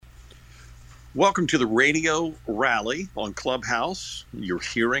Welcome to the Radio Rally on Clubhouse. You're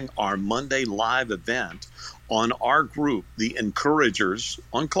hearing our Monday live event on our group, the Encouragers,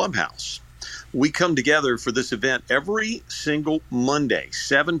 on Clubhouse. We come together for this event every single Monday,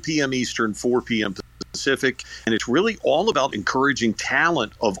 7 p.m. Eastern, 4 p.m. Pacific, and it's really all about encouraging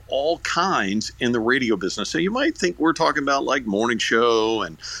talent of all kinds in the radio business. So you might think we're talking about like morning show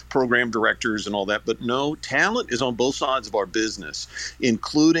and program directors and all that, but no, talent is on both sides of our business,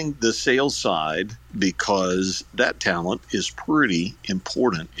 including the sales side, because that talent is pretty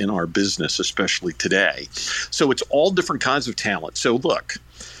important in our business, especially today. So it's all different kinds of talent. So look,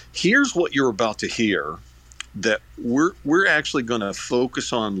 here's what you're about to hear that we're actually going to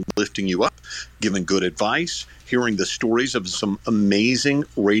focus on lifting you up, giving good advice, hearing the stories of some amazing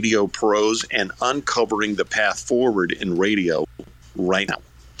radio pros, and uncovering the path forward in radio right now.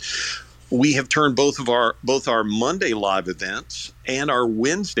 We have turned both our Monday live events and our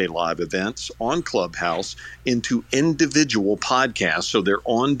Wednesday live events on Clubhouse into individual podcasts, so they're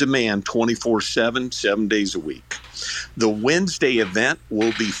on demand 24/7, 7 days a week. The Wednesday event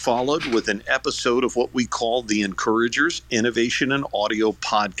will be followed with an episode of what we call the Encouragers Innovation and Audio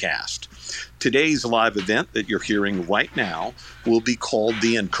Podcast. Today's live event that you're hearing right now will be called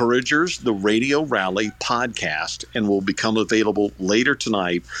the Encouragers, the Radio Rally Podcast, and will become available later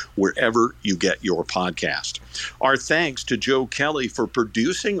tonight wherever you get your podcast. Our thanks to Joe Kelly for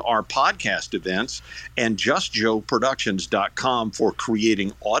producing our podcast events and JustJoeProductions.com for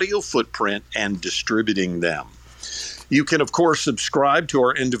creating audio footprint and distributing them. You can, of course, subscribe to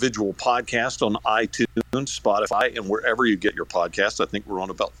our individual podcast on iTunes, Spotify, and wherever you get your podcasts. I think we're on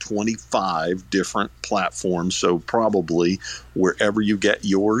about 25 different platforms, so probably wherever you get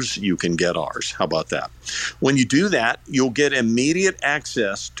yours, you can get ours. How about that? When you do that, you'll get immediate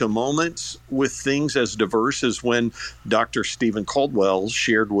access to moments with things as diverse as when Dr. Stephen Caldwell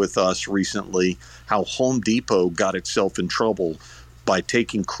shared with us recently how Home Depot got itself in trouble by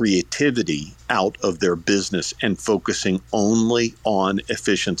taking creativity out of their business and focusing only on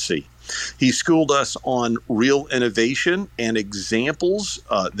efficiency. He schooled us on real innovation and examples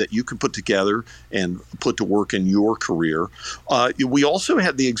that you can put together and put to work in your career. We also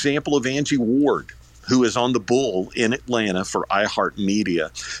had the example of Angie Ward, who is on the Bull in Atlanta for iHeartMedia.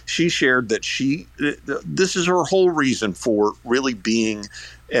 She shared that this is her whole reason for really being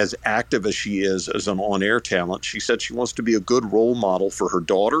as active as she is as an on-air talent. She said she wants to be a good role model for her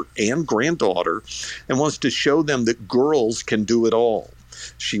daughter and granddaughter and wants to show them that girls can do it all.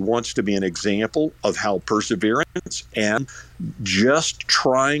 She wants to be an example of how perseverance and just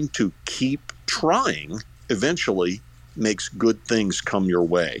trying to keep trying eventually makes good things come your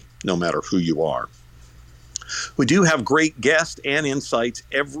way, no matter who you are. We do have great guests and insights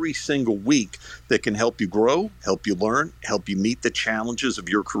every single week that can help you grow, help you learn, help you meet the challenges of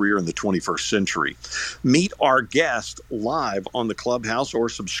your career in the 21st century. Meet our guest live on the Clubhouse or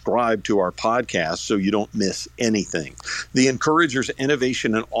subscribe to our podcast so you don't miss anything. The Encouragers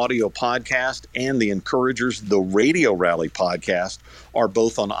Innovation and Audio Podcast and the Encouragers The Radio Rally Podcast are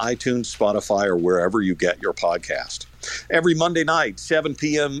both on iTunes, Spotify, or wherever you get your podcast. Every Monday night, 7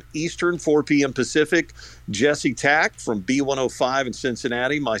 p.m. Eastern, 4 p.m. Pacific, Jesse Tack from B105 in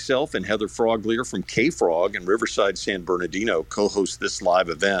Cincinnati, myself, and Heather Froglier from K-Frog in Riverside, San Bernardino co-host this live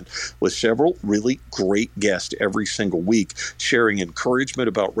event with several really great guests every single week sharing encouragement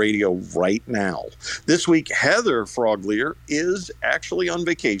about radio right now. This week, Heather Froglier is actually on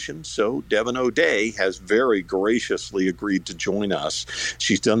vacation, so Devin O'Day has very graciously agreed to join us.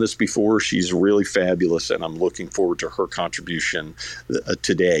 She's done this before. She's really fabulous, and I'm looking forward to her contribution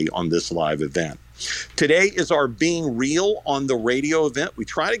today on this live event. Today is our Being Real on the Radio event. We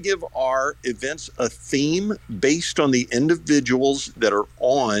try to give our events a theme based on the individuals that are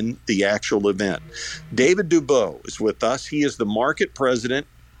on the actual event. David Dubow is with us. He is the market president,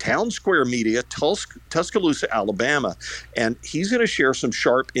 Town Square Media, Tuscaloosa, Alabama, and he's going to share some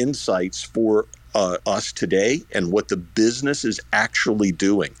sharp insights for us today and what the business is actually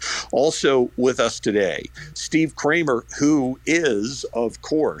doing. Also with us today, Steve Kramer, who is, of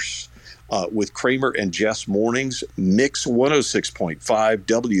course, with Kramer and Jess Mornings, Mix 106.5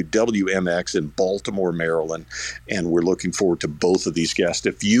 WWMX in Baltimore, Maryland. And we're looking forward to both of these guests.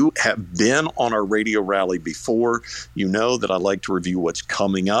 If you have been on our radio rally before, you know that I like to review what's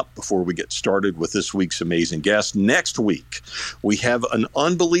coming up before we get started with this week's amazing guest. Next week, we have an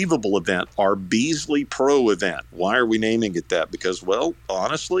unbelievable event, our Beasley Pro event. Why are we naming it that? Because, well,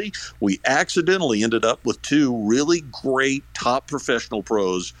 honestly, we accidentally ended up with two really great top professional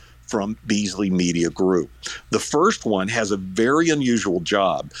pros from Beasley Media Group. The first one has a very unusual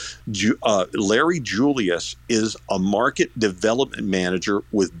job. Larry Julius is a market development manager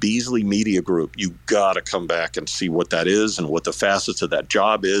with Beasley Media Group. You got to come back and see what that is and what the facets of that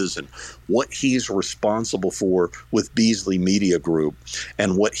job is and what he's responsible for with Beasley Media Group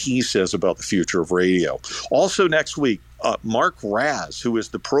and what he says about the future of radio. Also next week, Mark Raz, who is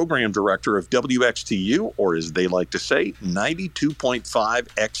the program director of WXTU, or as they like to say, 92.5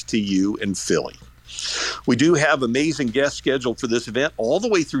 XTU in Philly. We do have amazing guests scheduled for this event all the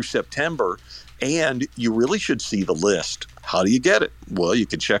way through September, and you really should see the list. How do you get it? Well, you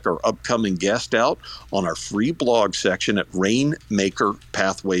can check our upcoming guest out on our free blog section at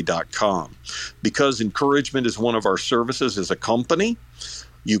rainmakerpathway.com. Because encouragement is one of our services as a company,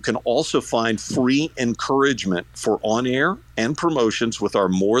 you can also find free encouragement for on-air and promotions with our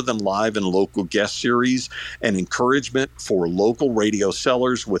More Than Live and Local Guest Series, and encouragement for local radio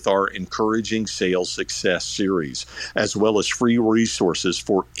sellers with our Encouraging Sales Success Series, as well as free resources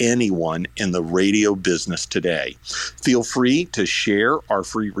for anyone in the radio business today. Feel free to share our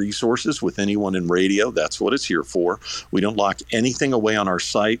free resources with anyone in radio. That's what it's here for. We don't lock anything away on our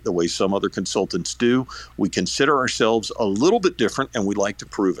site the way some other consultants do. We consider ourselves a little bit different, and we like to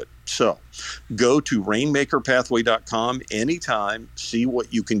prove it. So go to rainmakerpathway.com anytime, see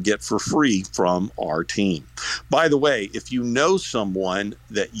what you can get for free from our team. By the way, if you know someone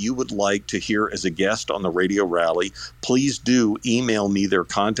that you would like to hear as a guest on the Radio Rally, please do email me their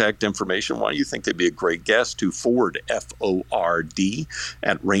contact information. Why do you think they'd be a great guest? To Ford, F-O-R-D,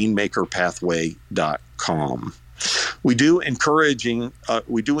 at rainmakerpathway.com. We do encourage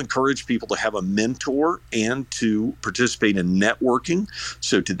people to have a mentor and to participate in networking.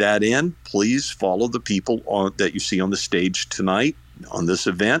 So to that end, please follow the people that you see on the stage tonight on this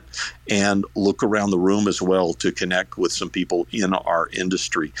event, and look around the room as well to connect with some people in our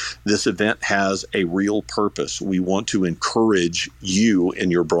industry. This event has a real purpose. We want to encourage you in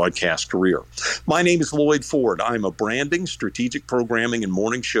your broadcast career. My name is Lloyd Ford. I'm a branding, strategic programming, and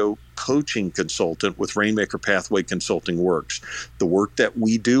morning show coaching consultant with Rainmaker Pathway Consulting Works. The work that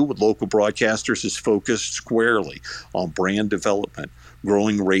we do with local broadcasters is focused squarely on brand development,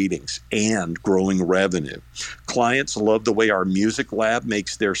 growing ratings, and growing revenue. Clients love the way our music lab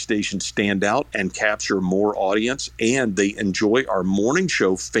makes their station stand out and capture more audience, and they enjoy our morning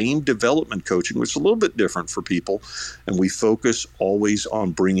show fame development coaching, which is a little bit different for people, and we focus always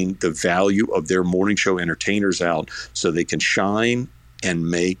on bringing the value of their morning show entertainers out so they can shine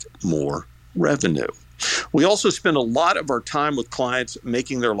and make more revenue. We also spend a lot of our time with clients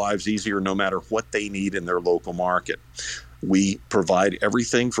making their lives easier no matter what they need in their local market. We provide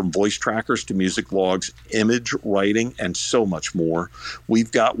everything from voice trackers to music logs, image writing, and so much more.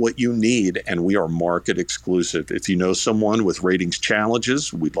 We've got what you need, and we are market exclusive. If you know someone with ratings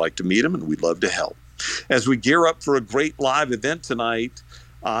challenges, we'd like to meet them, and we'd love to help. As we gear up for a great live event tonight,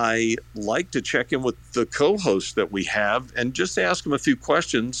 I like to check in with the co-hosts that we have and just ask them a few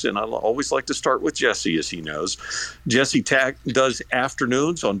questions. And I always like to start with Jesse, as he knows. Jesse does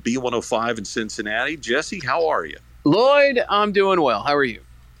afternoons on B105 in Cincinnati. Jesse, how are you? Lloyd, I'm doing well. How are you?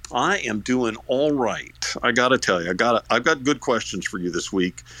 I am doing all right. I got to tell you, I've got good questions for you this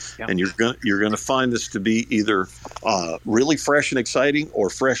week, and you're gonna find this to be either really fresh and exciting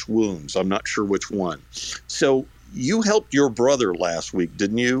or fresh wounds. I'm not sure which one. So you helped your brother last week,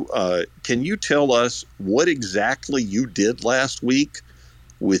 didn't you? Can you tell us what exactly you did last week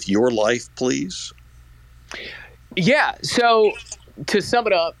with your life, please? Yeah. So to sum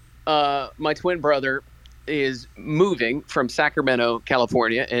it up, my twin brother is moving from Sacramento,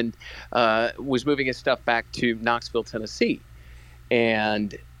 California, and was moving his stuff back to Knoxville, Tennessee.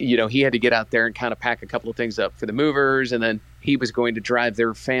 And, he had to get out there and kind of pack a couple of things up for the movers. And then he was going to drive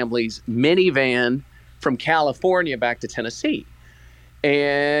their family's minivan from California back to Tennessee.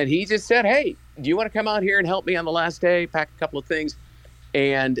 And he just said, hey, do you want to come out here and help me on the last day, pack a couple of things,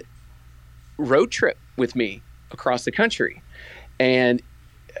 and road trip with me across the country? And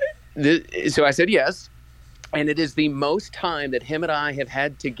so I said yes. And it is the most time that him and I have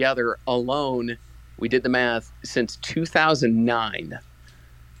had together alone, we did the math, since 2009.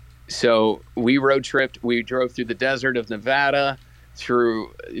 So we road tripped. We drove through the desert of Nevada,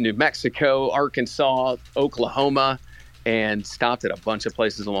 through New Mexico, Arkansas, Oklahoma, and stopped at a bunch of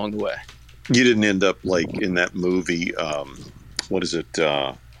places along the way. You didn't end up like in that movie, what is it,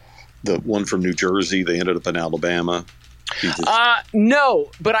 the one from New Jersey? They ended up in Alabama. No,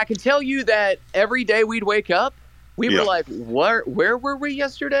 but I can tell you that every day we'd wake up, we were like, where were we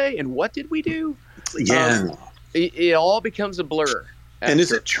yesterday? And what did we do? Yeah. It all becomes a blur. And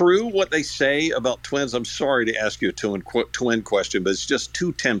is it true what they say about twins? I'm sorry to ask you a twin question, but it's just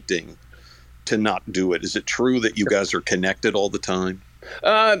too tempting to not do it. Is it true that you guys are connected all the time?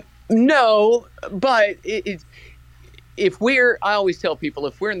 No, but I always tell people,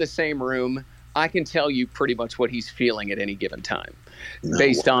 if we're in the same room, I can tell you pretty much what he's feeling at any given time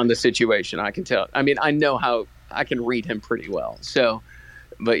based on the situation. I can tell. I mean, I know how I can read him pretty well. So,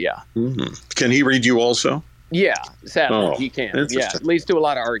 but yeah. Mm-hmm. Can he read you also? Yeah, sadly, he can. Yeah, it leads to a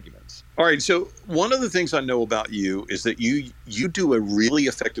lot of arguments. All right, so one of the things I know about you is that you do a really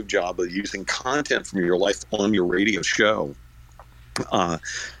effective job of using content from your life on your radio show.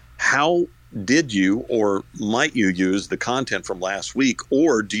 How did you or might you use the content from last week,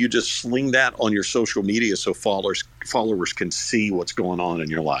 or do you just sling that on your social media so followers can see what's going on in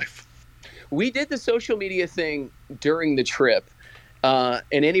your life? We did the social media thing during the trip, and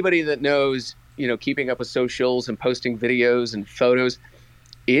anybody that knows, keeping up with socials and posting videos and photos,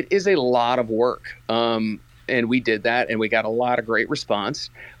 it is a lot of work. And we did that, and we got a lot of great response.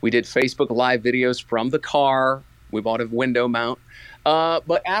 We did Facebook Live videos from the car. We bought a window mount.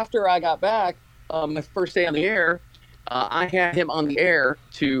 But after I got back, my first day on the air, I had him on the air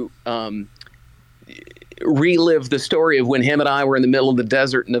to relive the story of when him and I were in the middle of the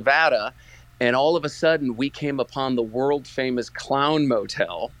desert in Nevada, and all of a sudden we came upon the world famous Clown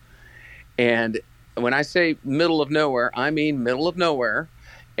Motel. And when I say middle of nowhere, I mean middle of nowhere.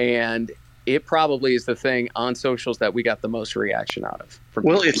 And it probably is the thing on socials that we got the most reaction out of.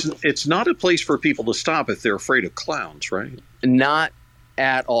 Well, it's not a place for people to stop if they're afraid of clowns, right? Not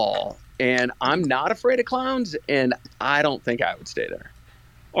at all. And I'm not afraid of clowns, and I don't think I would stay there.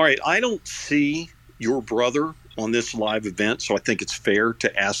 All right. I don't see your brother on this live event, so I think it's fair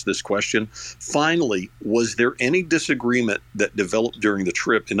to ask this question. Finally, was there any disagreement that developed during the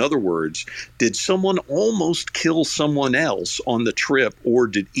trip? In other words, did someone almost kill someone else on the trip, or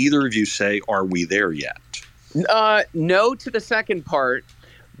did either of you say, are we there yet? No to the second part,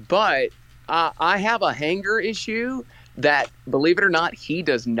 but I have a hanger issue that, believe it or not, he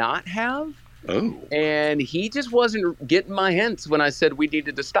does not have. Oh. And he just wasn't getting my hints when I said we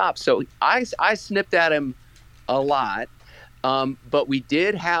needed to stop. So I snipped at him a lot, but we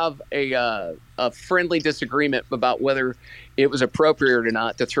did have a friendly disagreement about whether it was appropriate or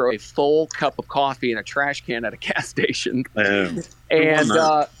not to throw a full cup of coffee in a trash can at a gas station. And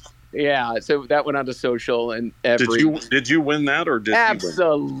yeah, so that went onto social, and did you win that, or did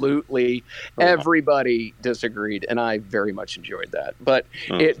absolutely everybody disagreed, and I very much enjoyed that. But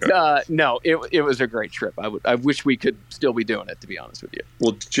it was a great trip. I wish we could still be doing it, to be honest with you.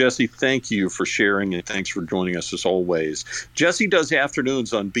 Well, Jesse, thank you for sharing, and thanks for joining us as always. Jesse does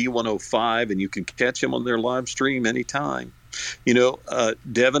afternoons on B105, and you can catch him on their live stream anytime.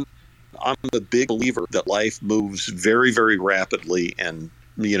 Devin, I'm a big believer that life moves very, very rapidly, and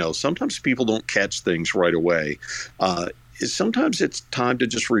sometimes people don't catch things right away. Sometimes it's time to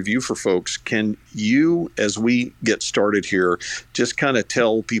just review for folks. Can you, as we get started here, just kind of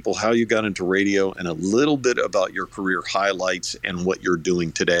tell people how you got into radio and a little bit about your career highlights and what you're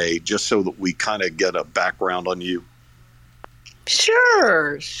doing today, just so that we kind of get a background on you?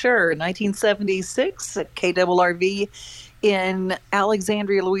 Sure. 1976 at KRRV in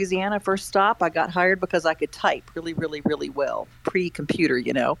Alexandria, Louisiana. First stop, I got hired because I could type really, really, really well, pre-computer,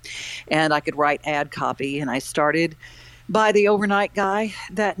 and I could write ad copy. And I started by the overnight guy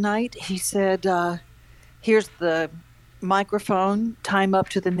that night. He said, here's the microphone, time up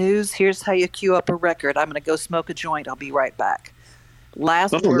to the news. Here's how you cue up a record. I'm going to go smoke a joint. I'll be right back.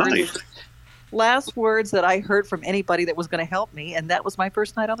 Last words that I heard from anybody that was going to help me, and that was my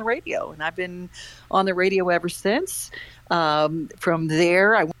first night on the radio. And I've been on the radio ever since. From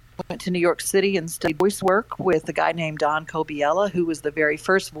there, I went to New York City and studied voice work with a guy named Don Cobiella, who was the very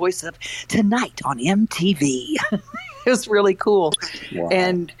first voice of Tonight on MTV. It was really cool. Wow.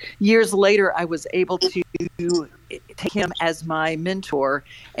 And years later, I was able to take him as my mentor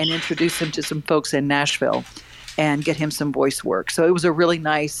and introduce him to some folks in Nashville and get him some voice work. So it was a really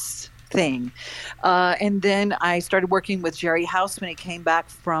nice thing. And then I started working with Jerry House when he came back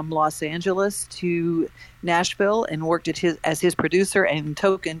from Los Angeles to Nashville and worked as his producer and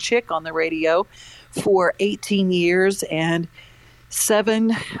token chick on the radio for 18 years. And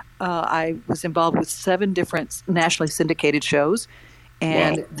I was involved with 7 different nationally syndicated shows,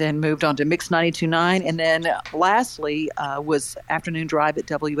 and then moved on to Mix 92.9. And then lastly was Afternoon Drive at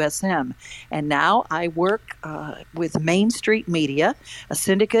WSM. And now I work with Main Street Media, a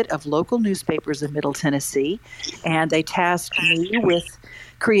syndicate of local newspapers in Middle Tennessee. And they tasked me with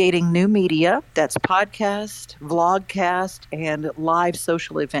creating new media that's podcast, vlogcast, and live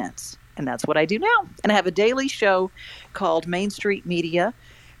social events. And that's what I do now. And I have a daily show called Main Street Media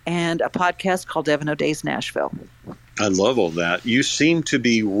and a podcast called Devin O'Day's Nashville. I love all that. You seem to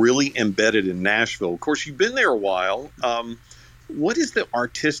be really embedded in Nashville. Of course, you've been there a while. What is the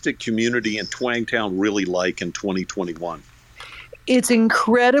artistic community in Twangtown really like in 2021? It's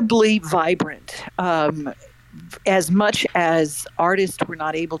incredibly vibrant. As much as artists were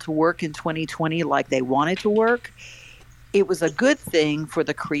not able to work in 2020 like they wanted to work, it was a good thing for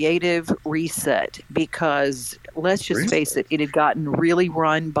the creative reset because, let's just face it, it had gotten really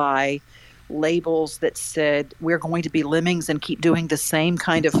run by labels that said, we're going to be lemmings and keep doing the same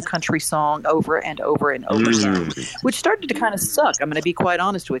kind of country song over and over and over again, which started to kind of suck. I'm going to be quite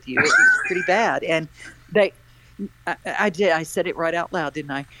honest with you. It was pretty bad. And I said it right out loud,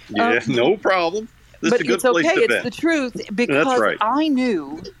 didn't I? Yeah, no problem. This but is a good it's okay. place to It's vent. the truth because That's right. I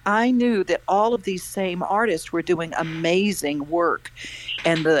knew that all of these same artists were doing amazing work,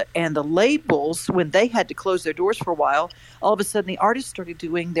 and the labels, when they had to close their doors for a while, all of a sudden the artists started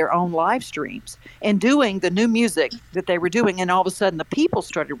doing their own live streams and doing the new music that they were doing, and all of a sudden the people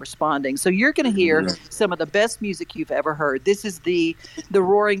started responding. So you're going to hear some of the best music you've ever heard. This is the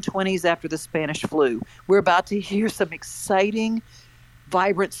Roaring 20s after the Spanish flu. We're about to hear some exciting,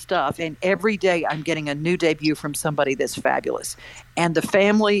 vibrant stuff, and every day I'm getting a new debut from somebody that's fabulous, and the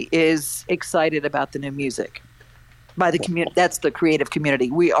family is excited about the new music. By the community, that's the creative community.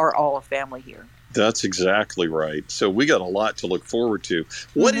 We are all a family here. That's exactly right. So we got a lot to look forward to.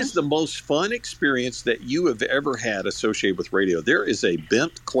 What is the most fun experience that you have ever had associated with radio? There is a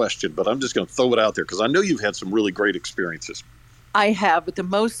bent question, but I'm just going to throw it out there because I know you've had some really great experiences. I have, but the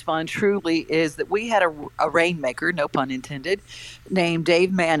most fun truly is that we had a rainmaker, no pun intended, named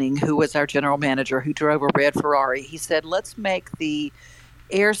Dave Manning, who was our general manager, who drove a red Ferrari. He said, let's make the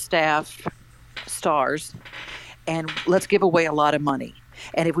air staff stars and let's give away a lot of money.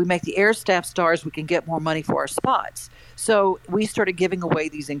 And if we make the air staff stars, we can get more money for our spots. So we started giving away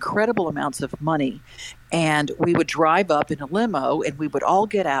these incredible amounts of money. And we would drive up in a limo and we would all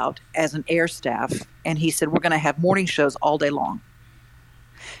get out as an air staff. And he said, we're going to have morning shows all day long.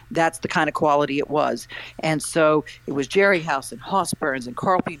 That's the kind of quality it was. And so it was Jerry House and Hoss Burns and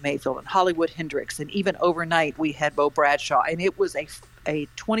Carl P. Mayfield and Hollywood Hendricks. And even overnight we had Bo Bradshaw. And it was a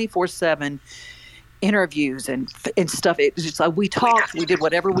 24/7 interviews and stuff. It was just like we talked, we did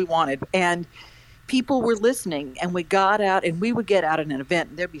whatever we wanted, and people were listening. And we got out, and we would get out at an event,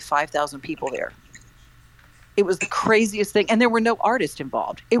 and there'd be 5,000 people there. It was the craziest thing, and there were no artists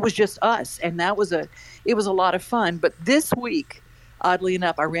involved. It was just us, and it was a lot of fun. But this week, oddly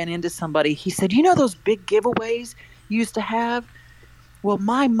enough, I ran into somebody. He said, "You know those big giveaways you used to have? Well,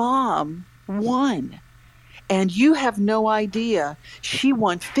 my mom won." And you have no idea. She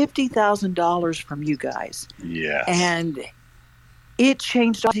won $50,000 from you guys. Yes. And it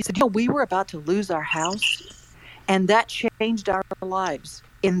changed. He said, we were about to lose our house. And that changed our lives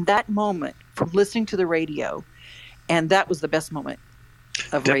in that moment from listening to the radio. And that was the best moment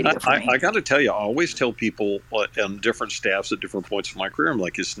of radio for me. I got to tell you, I always tell people on different staffs at different points of my career, I'm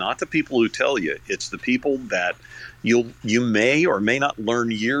like, it's not the people who tell you. It's the people that you may or may not learn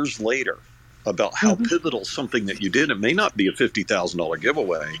years later about how pivotal something that you did. It may not be a $50,000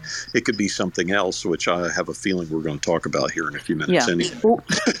 giveaway. It could be something else, which I have a feeling we're going to talk about here in a few minutes. Yeah. Anyway.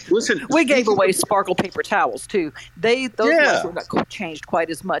 Listen, we gave away sparkle paper towels too. Those ones were not changed quite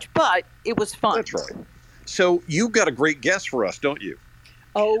as much, but it was fun. That's right. So you've got a great guest for us, don't you?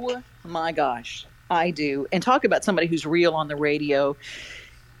 Oh my gosh, I do. And talk about somebody who's real on the radio.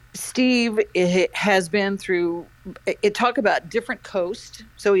 Steve has been through talk about different coast.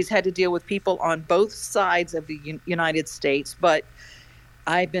 So he's had to deal with people on both sides of the United States. But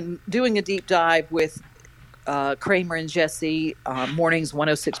I've been doing a deep dive with Kramer and Jesse, Mornings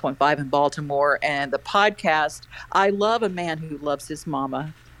 106.5 in Baltimore, and the podcast. I love a man who loves his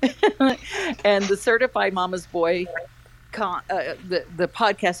mama. And the Certified Mama's Boy, the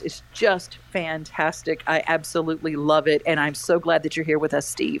podcast is just fantastic. I absolutely love it, and I'm so glad that you're here with us,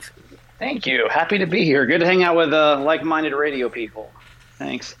 Steve. Thank you. Happy to be here. Good to hang out with like-minded radio people.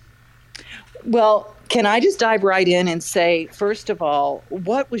 Thanks. Well, can I just dive right in and say, first of all,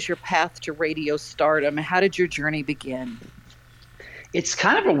 what was your path to radio stardom? How did your journey begin? It's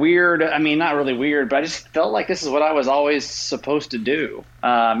kind of a weird, not really weird, but I just felt like this is what I was always supposed to do.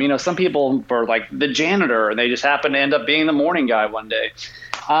 Some people were like the janitor, and they just happened to end up being the morning guy one day.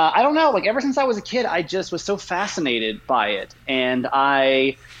 I don't know. Like ever since I was a kid, I just was so fascinated by it. And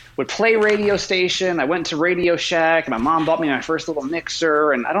I would play radio station. I went to Radio Shack, and my mom bought me my first little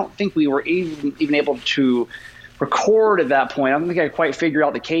mixer. And I don't think we were even able to record at that point. I don't think I quite figured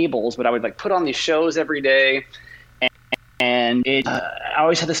out the cables, but I would like put on these shows every day. And I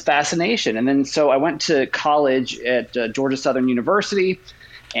always had this fascination. And then so I went to college at Georgia Southern University,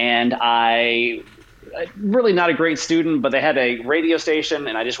 and I really not a great student, but they had a radio station,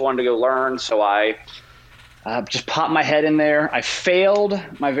 and I just wanted to go learn. So I just popped my head in there. I failed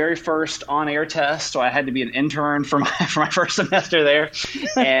my very first on-air test, so I had to be an intern for my first semester there.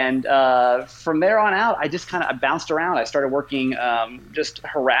 And from there on out, I just kind of bounced around. I started working, just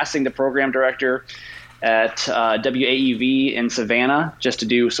harassing the program director at WAEV in Savannah just to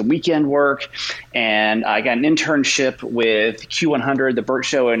do some weekend work. And I got an internship with Q100, the Burt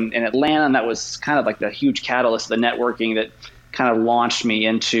Show in Atlanta, and that was kind of like the huge catalyst of the networking that kind of launched me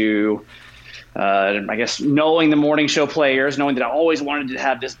into I guess knowing the morning show players, knowing that I always wanted to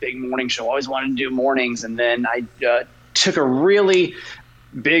have this big morning show, always wanted to do mornings. And then I took a really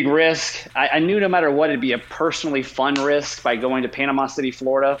big risk. I knew no matter what, it'd be a personally fun risk by going to Panama City,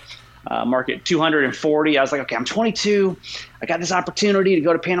 Florida, market 240. I was like, okay, I'm 22. I got this opportunity to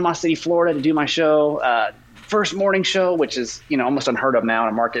go to Panama City, Florida to do my show. First morning show, which is, almost unheard of now in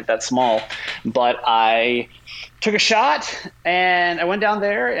a market that small. But I took a shot, and I went down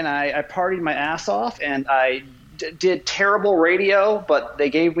there, and I partied my ass off, and I did terrible radio, but they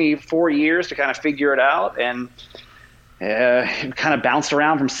gave me 4 years to kind of figure it out, and kind of bounced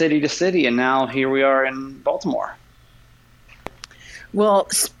around from city to city, and now here we are in Baltimore. Well,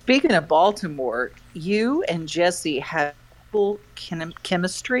 speaking of Baltimore, you and Jesse have full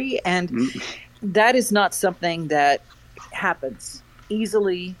chemistry, and that is not something that happens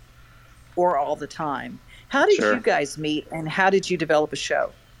easily or all the time. How did you guys meet, and how did you develop a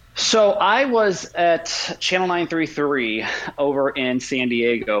show? So I was at Channel 933 over in San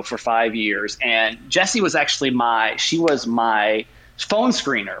Diego for 5 years, and Jessie was actually my phone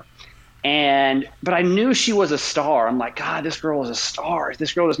screener. But I knew she was a star. I'm like, God, this girl is a star.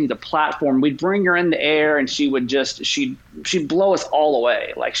 This girl just needs a platform. We'd bring her in the air, and she'd blow us all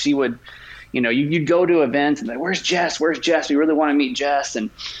away. Like she would, you'd go to events and like, where's Jess? Where's Jess? We really want to meet Jess. And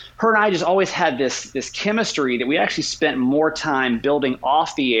her and I just always had this chemistry that we actually spent more time building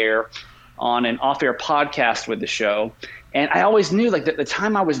off the air on an off-air podcast with the show. And I always knew, like, the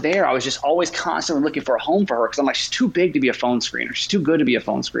time I was there, I was just always constantly looking for a home for her because I'm like, she's too big to be a phone screener. She's too good to be a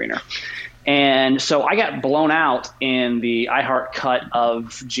phone screener. And so I got blown out in the iHeart cut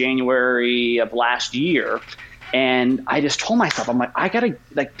of January of last year. And I just told myself, I'm like,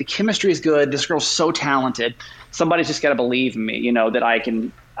 the chemistry is good. This girl's so talented. Somebody's just got to believe in me, that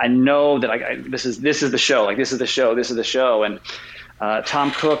I know that this is the show. Like, this is the show. And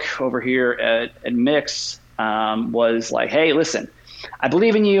Tom Cook over here at Mix was like, hey, listen, I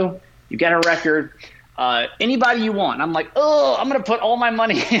believe in you. You got a record. Anybody you want. And I'm like, I'm going to put all my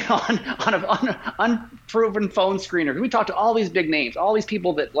money on an unproven phone screener. We talked to all these big names, all these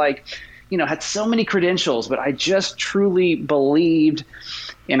people that had so many credentials, but I just truly believed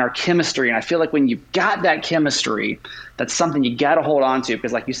in our chemistry. And I feel like when you've got that chemistry, that's something you got to hold on to,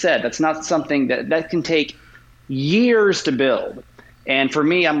 because like you said, that's not something that can take years to build. And for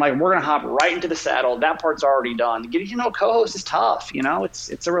me, I'm like, we're going to hop right into the saddle. That part's already done. Getting co-host is tough.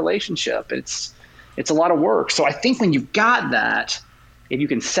 It's a relationship. It's a lot of work. So I think when you've got that, if you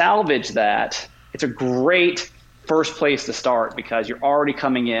can salvage that, it's a great first place to start, because you're already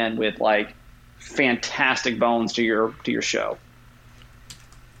coming in with like fantastic bones to your show.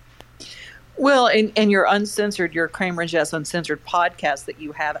 Well, and your uncensored, your Kramer and Jess Uncensored podcast that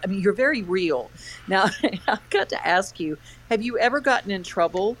you have, I mean, you're very real. Now, I've got to ask you, have you ever gotten in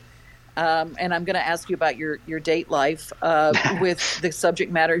trouble? And I'm going to ask you about your date life with the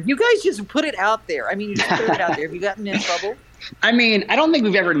subject matter. You guys just put it out there. I mean, you just put it out there. Have you gotten in trouble? I mean, I don't think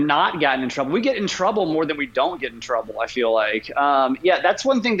we've ever not gotten in trouble. We get in trouble more than we don't get in trouble, I feel like. Yeah, that's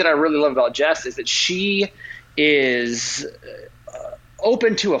one thing that I really love about Jess, is that she is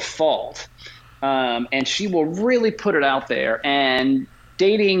open to a fault. And she will really put it out there. And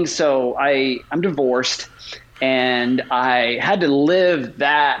dating, so I'm divorced, and I had to live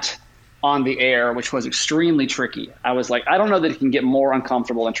that on the air, which was extremely tricky. I was like, I don't know that it can get more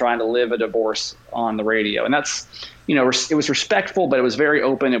uncomfortable than trying to live a divorce on the radio. And that's, it was respectful, but it was very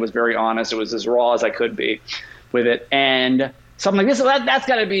open. It was very honest. It was as raw as I could be with it. And something like this, that's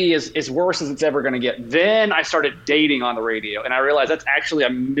got to be as worse as it's ever going to get. Then I started dating on the radio, and I realized that's actually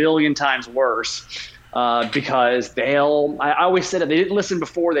 1,000,000 times worse, because I always said it, they didn't listen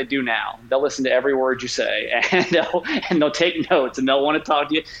before, they do now. They'll listen to every word you say, and they'll take notes, and they'll want to talk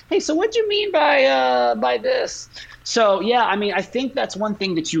to you. Hey, so what'd you mean by this? So yeah, I mean, I think that's one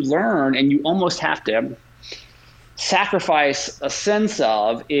thing that you learn, and you almost have to sacrifice a sense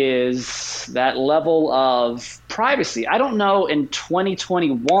of, is that level of privacy. I don't know in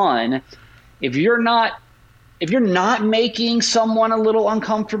 2021 if you're not if you're not making someone a little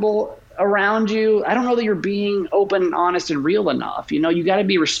uncomfortable around you, I don't know that you're being open, honest, and real enough. You got to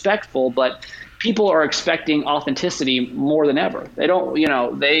be respectful, but people are expecting authenticity more than ever. They don't,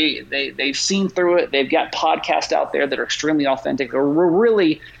 they've seen through it. They've got podcasts out there that are extremely authentic. We're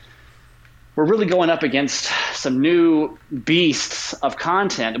really going up against some new beasts of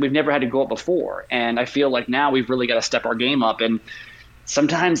content that we've never had to go up before. And I feel like now we've really got to step our game up. And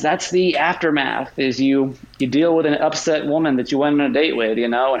sometimes that's the aftermath, is you deal with an upset woman that you went on a date with,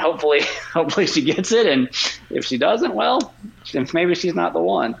 and hopefully she gets it. And if she doesn't, well, maybe she's not the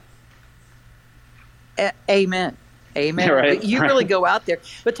one. Amen. Right, You really go out there.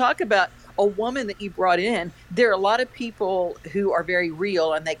 But talk about a woman that you brought in. There are a lot of people who are very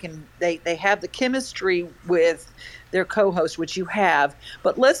real, and they have the chemistry with their co-host, which you have.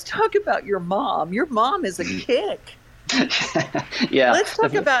 But let's talk about your mom. Your mom is a kick. Yeah. Let's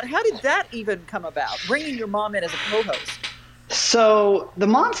talk about, how did that even come about, bringing your mom in as a co-host? So the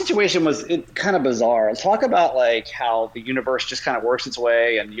mom situation was kind of bizarre. Talk about like how the universe just kind of works its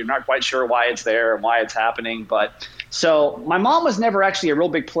way and you're not quite sure why it's there and why it's happening. But so my mom was never actually a real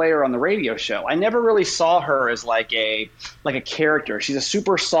big player on the radio show. I never really saw her as like a character. She's a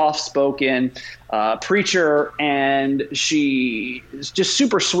super soft-spoken preacher, and she is just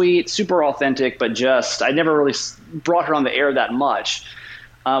super sweet, super authentic, but I never really brought her on the air that much.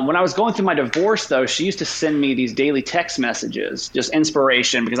 When I was going through my divorce, though, she used to send me these daily text messages, just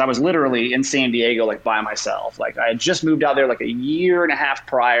inspiration, because I was literally in San Diego, like by myself. Like I had just moved out there like a year and a half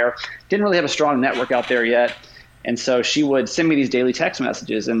prior, didn't really have a strong network out there yet. And so she would send me these daily text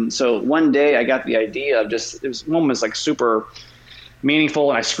messages. And so one day I got the idea of one was like super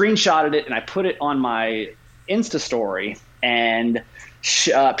meaningful, and I screenshotted it and I put it on my Insta story, and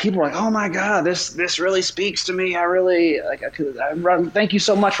people were like, "Oh my God, this really speaks to me. I really thank you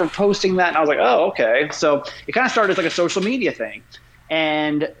so much for posting that." And I was like, "Oh, okay." So it kind of started as like a social media thing,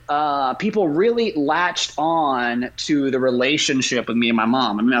 and people really latched on to the relationship with me and my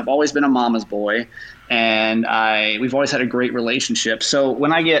mom. I mean, I've always been a mama's boy, and we've always had a great relationship. So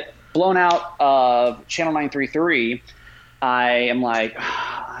when I get blown out of Channel 933, I am like,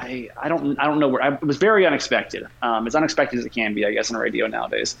 I don't know where. It was very unexpected. As unexpected as it can be, I guess, on radio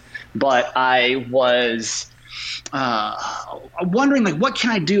nowadays. But I was wondering, like, what can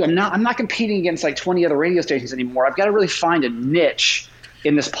I do? I'm not competing against like 20 other radio stations anymore. I've got to really find a niche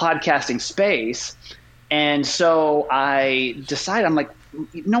in this podcasting space. And so I decided, I'm like,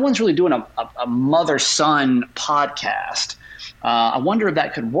 no one's really doing a mother-son podcast. I wonder if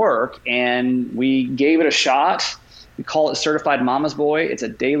that could work. And we gave it a shot. We call it Certified Mama's Boy. It's a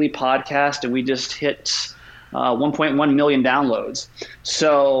daily podcast, and we just hit 1.1 million downloads.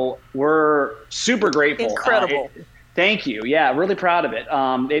 So we're super grateful. Incredible. Thank you. Yeah, really proud of it.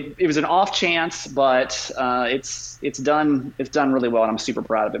 It was an off chance, but it's done really well, and I'm super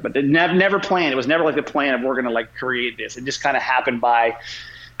proud of it. But it never planned. It was never like the plan of we're going to like create this. It just kind of happened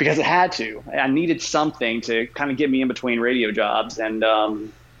because it had to. I needed something to kind of get me in between radio jobs, and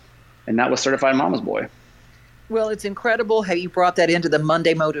that was Certified Mama's Boy. Well, it's incredible how you brought that into the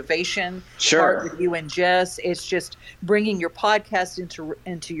Monday motivation part with you and Jess. It's just bringing your podcast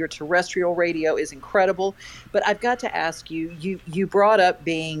into your terrestrial radio is incredible. But I've got to ask you, you brought up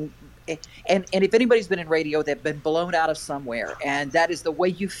being, and if anybody's been in radio, they've been blown out of somewhere, and that is the way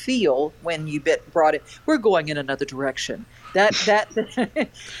you feel when you brought it. We're going in another direction. That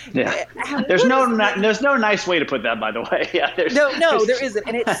yeah. There's no nice way to put that, by the way. Yeah, no, there isn't,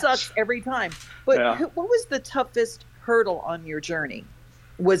 and it sucks every time. But what was the toughest hurdle on your journey?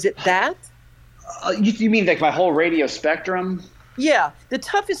 Was it that? You mean like my whole radio spectrum? Yeah, the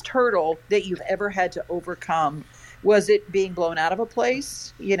toughest hurdle that you've ever had to overcome. Was it being blown out of a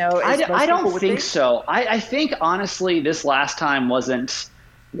place? I don't think so. I think honestly, this last time wasn't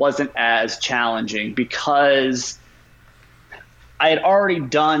as challenging because I had already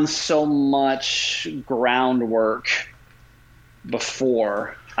done so much groundwork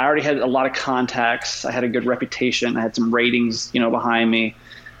before. I already had a lot of contacts. I had a good reputation. I had some ratings, behind me.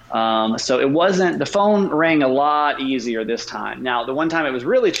 So it wasn't – the phone rang a lot easier this time. Now, the one time it was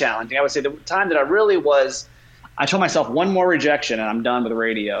really challenging, I would say the time that I really was – I told myself one more rejection and I'm done with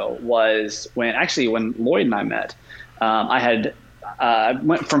radio was when Lloyd and I met. I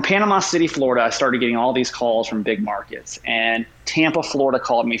went from Panama City, Florida. I started getting all these calls from big markets, and Tampa, Florida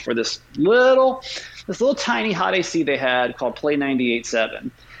called me for this little tiny hot AC they had called Play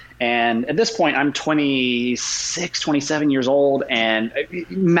 98.7. And at this point, I'm 26, 27 years old, and a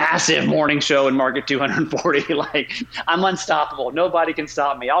massive morning show in Market 240. Like, I'm unstoppable. Nobody can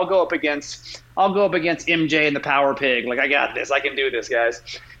stop me. I'll go up against MJ and the Power Pig. Like, I got this. I can do this, guys.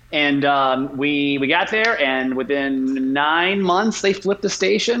 And we got there, and within 9 months, they flipped the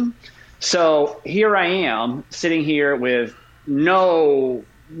station. So here I am sitting here with nothing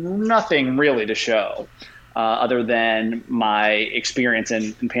really to show other than my experience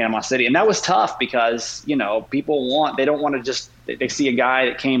in Panama City. And that was tough because, people they don't want to just, they see a guy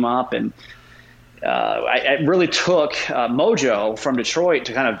that came up, and it really took Mojo from Detroit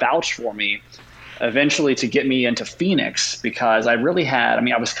to kind of vouch for me eventually to get me into Phoenix, because I really had,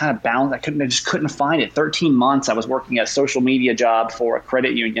 I was kind of bound. I just couldn't find it. 13 months I was working a social media job for a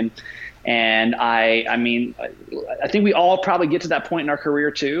credit union. And I think we all probably get to that point in our career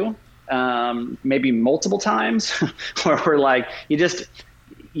too, maybe multiple times, where we're like,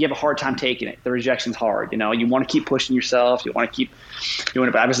 you have a hard time taking it. The rejection's hard. You want to keep pushing yourself. You want to keep doing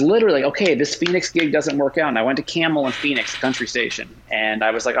it. But I was literally like, okay, this Phoenix gig doesn't work out. And I went to Camel in Phoenix, country station. And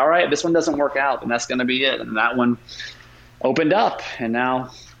I was like, all right, this one doesn't work out, and that's going to be it. And that one opened up, and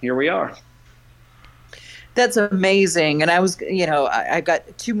now here we are. That's amazing. And I've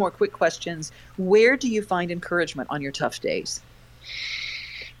got two more quick questions. Where do you find encouragement on your tough days?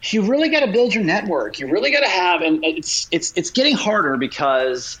 You really got to build your network. You really got to have, and it's getting harder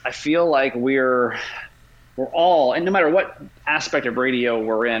because I feel like we're all, and no matter what aspect of radio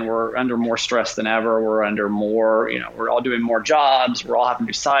we're in, we're under more stress than ever. We're under more, we're all doing more jobs. We're all having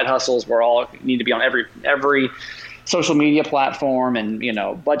to do side hustles. We're all need to be on every social media platform,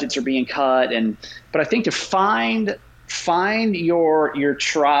 and budgets are being cut. But I think to find your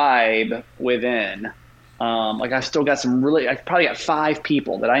tribe within. I've still got I probably got 5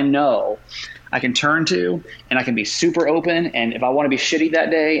 people that I know I can turn to, and I can be super open. And if I want to be shitty that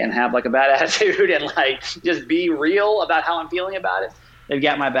day and have like a bad attitude and just be real about how I'm feeling about it, they've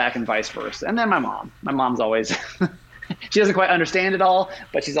got my back, and vice versa. And then my mom's always, she doesn't quite understand it all,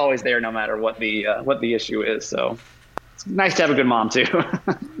 but she's always there no matter what the issue is. So it's nice to have a good mom too.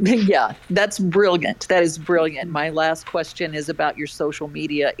 Yeah, that's brilliant. That is brilliant. My last question is about your social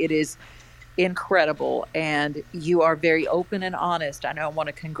media. It is incredible, and you are very open and honest. I know I want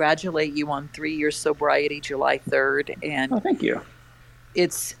to congratulate you on 3 years sobriety, July 3rd. And thank you.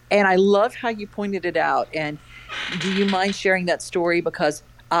 And I love how you pointed it out. And do you mind sharing that story? Because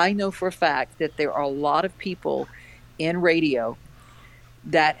I know for a fact that there are a lot of people in radio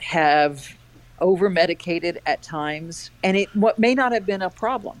that have over-medicated at times, and what may not have been a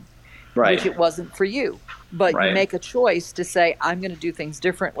problem, right, which it wasn't for you. But right, you make a choice to say, I'm going to do things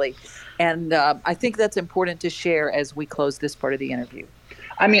differently. And I think that's important to share as we close this part of the interview.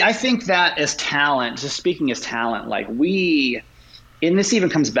 I think that as talent, just speaking as talent, and this even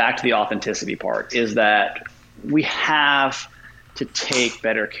comes back to the authenticity part, is that we have to take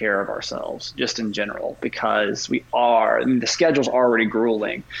better care of ourselves just in general, because the schedule's already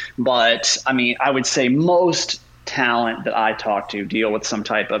grueling. But I would say most talent that I talk to deal with some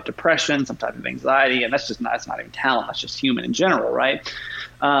type of depression, some type of anxiety, and that's not even talent, that's just human in general, right?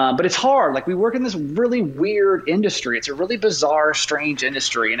 But it's hard. We work in this really weird industry. It's a really bizarre, strange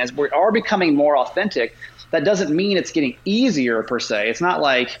industry. And as we are becoming more authentic, that doesn't mean it's getting easier per se. It's not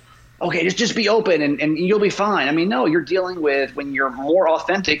like, okay, just be open and you'll be fine. No, you're dealing with, when you're more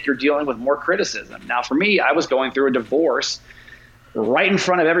authentic, you're dealing with more criticism. Now, for me, I was going through a divorce right in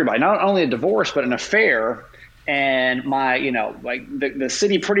front of everybody. Not only a divorce, but an affair. And the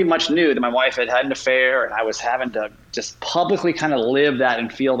city pretty much knew that my wife had an affair, and I was having to just publicly kind of live that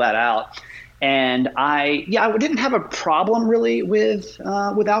and feel that out. And I didn't have a problem really with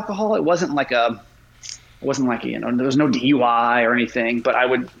alcohol. It wasn't like there was no DUI or anything, but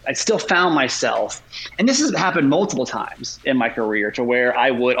I still found myself, and this has happened multiple times in my career, to where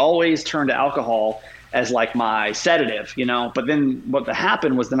I would always turn to alcohol as my sedative, but then what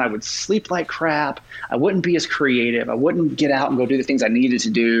happened was then I would sleep like crap. I wouldn't be as creative. I wouldn't get out and go do the things I needed to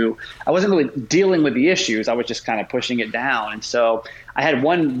do. I wasn't really dealing with the issues. I was just kind of pushing it down. And so I had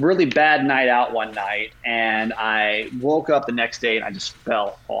one really bad night out one night, and I woke up the next day and I just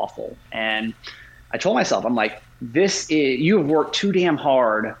felt awful. And I told myself, I'm like, you have worked too damn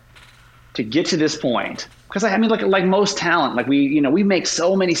hard to get to this point. Because like most talent, we make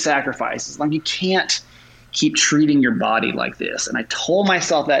so many sacrifices. You can't keep treating your body like this. And I told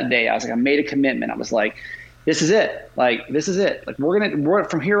myself that day, I was like, I made a commitment. I was like, this is it. This is it. We're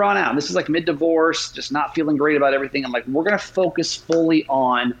from here on out. This is mid-divorce, just not feeling great about everything. I'm like, we're going to focus fully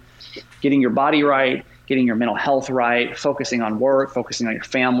on getting your body right, getting your mental health right, focusing on work, focusing on your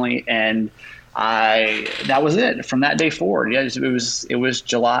family. And that was it from that day forward. Yeah, it was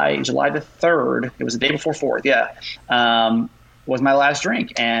July the 3rd. It was the day before 4th. Yeah. Was my last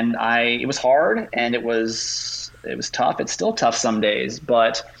drink, and it was hard, and it was tough. It's still tough some days,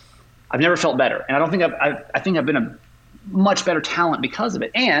 but I've never felt better. And I don't think I think I've been much better talent because of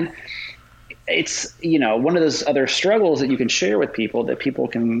it. And it's, one of those other struggles that you can share with people that people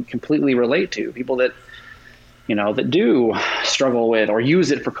can completely relate to, people that, that do struggle with or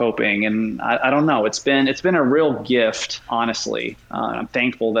use it for coping. And I don't know, it's been a real gift, honestly. I'm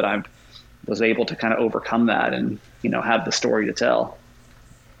thankful that I was able to kind of overcome that and, have the story to tell.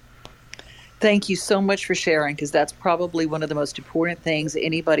 Thank you so much for sharing, because that's probably one of the most important things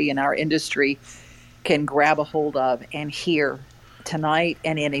anybody in our industry can grab a hold of and hear tonight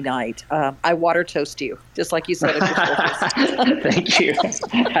and any night. I water toast you, just like you said. Thank you.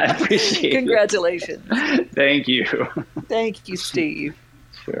 I appreciate it. Congratulations. Thank you. Thank you, Steve.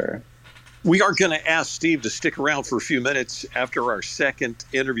 Sure. We are going to ask Steve to stick around for a few minutes after our second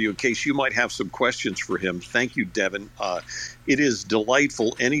interview in case you might have some questions for him. Thank you, Devin. It is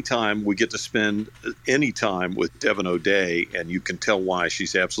delightful anytime we get to spend any time with Devin O'Day, and you can tell why.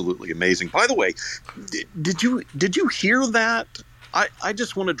 She's absolutely amazing. By the way, did you hear that? I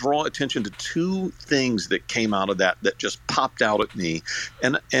just want to draw attention to two things that came out of that just popped out at me.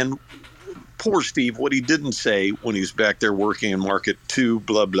 And poor Steve, what he didn't say when he was back there working in Market 2,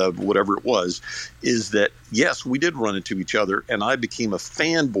 blah, blah, whatever it was, is that, yes, we did run into each other, and I became a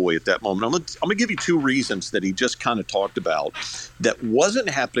fanboy at that moment. I'm going to give you two reasons that he just kind of talked about that wasn't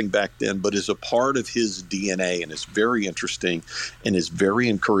happening back then, but is a part of his DNA, and is very interesting and is very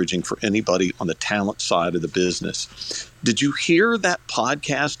encouraging for anybody on the talent side of the business. Did you hear that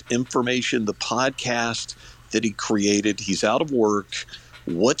podcast information, the podcast that he created? He's out of work.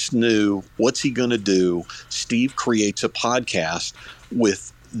 What's new? What's he going to do? Steve creates a podcast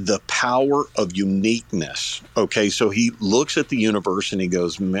with the power of uniqueness. Okay, so he looks at the universe and he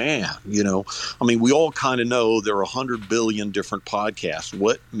goes, man, we all kind of know there are 100 billion different podcasts.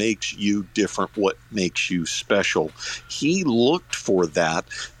 What makes you different? What makes you special? He looked for that.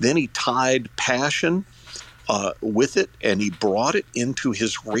 Then he tied passion with it, and he brought it into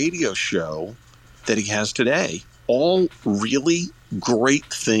his radio show that he has today. All really great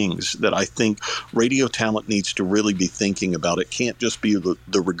things that I think radio talent needs to really be thinking about. It can't just be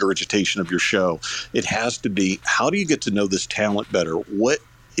the regurgitation of your show. It has to be, how do you get to know this talent better? What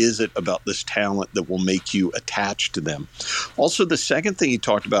is it about this talent that will make you attached to them? Also, the second thing he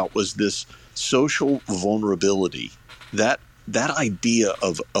talked about was this social vulnerability. That idea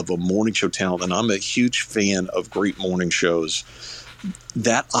of a morning show talent, and I'm a huge fan of great morning shows.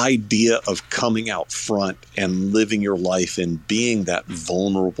 That idea of coming out front and living your life and being that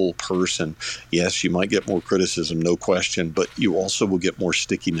vulnerable person. Yes, you might get more criticism, no question, but you also will get more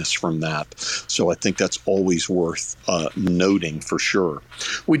stickiness from that. So I think that's always worth noting for sure.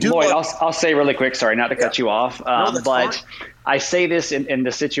 We do. Lloyd, I'll say really quick, sorry, not to cut you off, but fine. I say this in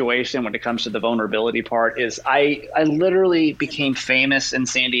the situation when it comes to the vulnerability part is I literally became famous in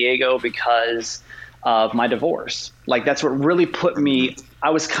San Diego because of my divorce. Like, that's what really put me,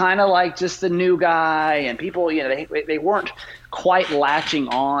 I was kind of like just the new guy, and people, they weren't quite latching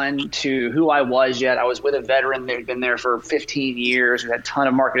on to who I was yet. I was with a veteran that had been there for 15 years, who had a ton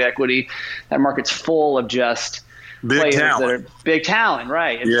of market equity. That market's full of just big talent. Big talent,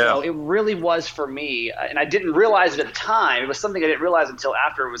 right. And so it really was for me, and I didn't realize it at the time. It was something I didn't realize until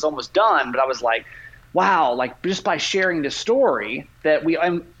after it was almost done, but I was like, wow, like just by sharing the story that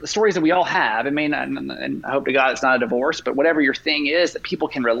the stories that we all have, and I hope to God it's not a divorce, but whatever your thing is that people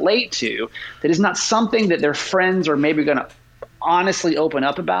can relate to, that is not something that their friends are maybe going to honestly open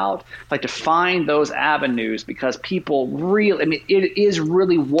up about, like to find those avenues, because people really, it is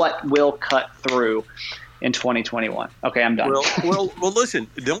really what will cut through in 2021. Okay, I'm done. Well, listen,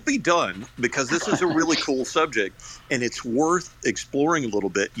 don't be done, because this is a really cool subject, and it's worth exploring a little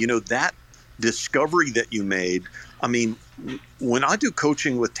bit. That discovery that you made. When I do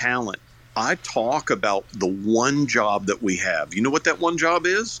coaching with talent, I talk about the one job that we have. You know what that one job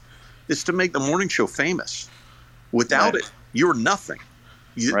is? It's to make the morning show famous. Without it, you're nothing.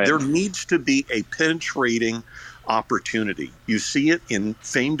 There needs to be a penetrating opportunity. You see it in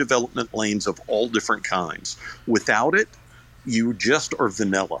fame development lanes of all different kinds. Without it, you just are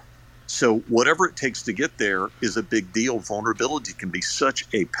vanilla. So whatever it takes to get there is a big deal. Vulnerability can be such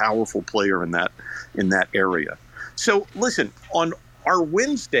a powerful player in that area. So listen, on our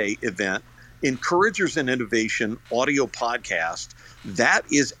Wednesday event, Encouragers in Innovation audio podcast, that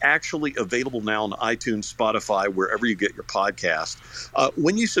is actually available now on iTunes, Spotify, wherever you get your podcast.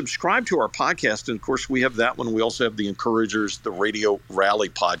 When you subscribe to our podcast, and of course we have that one, we also have the Encouragers, the Radio Rally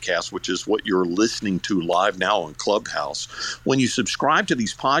podcast, which is what you're listening to live now on Clubhouse. When you subscribe to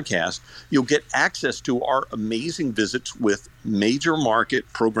these podcasts, you'll get access to our amazing visits with major market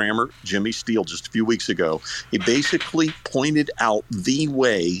programmer Jimmy Steele just a few weeks ago. He basically pointed out the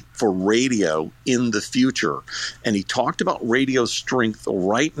way for radio in the future. And he talked about radio's strength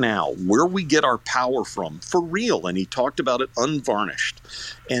right now, where we get our power from for real. And he talked about it unvarnished.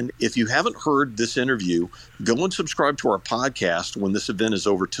 And if you haven't heard this interview, go and subscribe to our podcast when this event is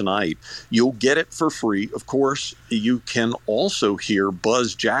over tonight. You'll get it for free. Of course, you can also hear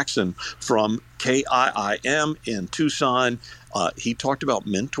Buzz Jackson from KIIM in Tucson. He talked about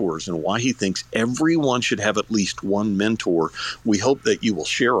mentors and why he thinks everyone should have at least one mentor. We hope that you will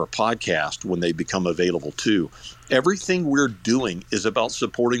share our podcast when they become available too. Everything we're doing is about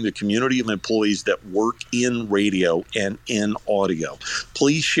supporting the community of employees that work in radio and in audio.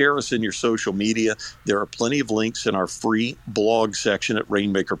 Please share us in your social media. There are plenty of links in our free blog section at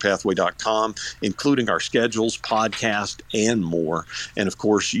rainmakerpathway.com, including our schedules, podcast, and more. And of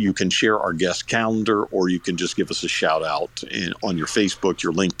course, you can share our guest calendar, or you can just give us a shout out on your Facebook,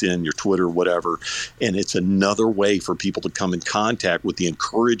 your LinkedIn, your Twitter, whatever. And it's another way for people to come in contact with the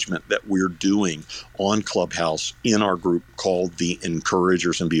encouragement that we're doing on Clubhouse in our group called the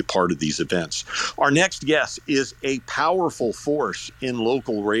Encouragers and be a part of these events. Our next guest is a powerful force in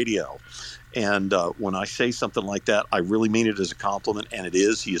local radio. And when I say something like that, I really mean it as a compliment, and it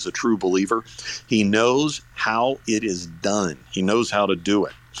is. He is a true believer. He knows how it is done. He knows how to do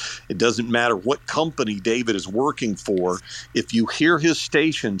it. It doesn't matter what company David is working for. If you hear his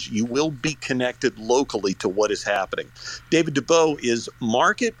stations, you will be connected locally to what is happening. David DeBow is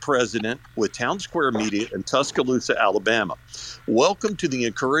market president with Town Square Media in Tuscaloosa, Alabama. Welcome to the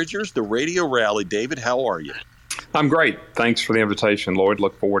Encouragers, the radio rally. David, how are you? I'm great. Thanks for the invitation, Lloyd.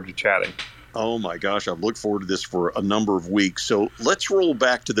 Look forward to chatting. Oh, my gosh. I've looked forward to this for a number of weeks. So let's roll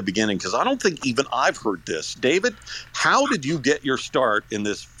back to the beginning, because I don't think even I've heard this. David, how did you get your start in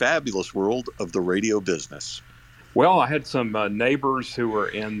this fabulous world of the radio business? Well, I had some neighbors who were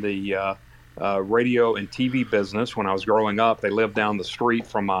in the radio and TV business when I was growing up. They lived down the street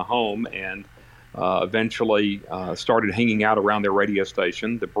from my home and eventually started hanging out around their radio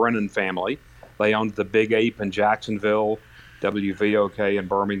station, the Brennan family. They owned the Big Ape in Jacksonville, WVOK in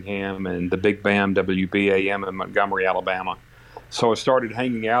Birmingham, and the Big Bam WBAM in Montgomery, Alabama. So I started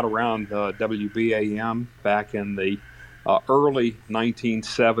hanging out around WBAM back in the early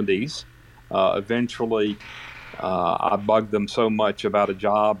 1970s. Eventually, I bugged them so much about a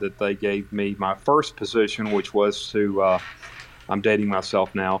job that they gave me my first position, which was to, I'm dating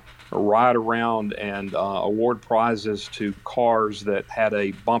myself now, ride around and award prizes to cars that had a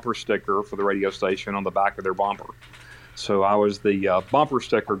bumper sticker for the radio station on the back of their bumper. So I was the bumper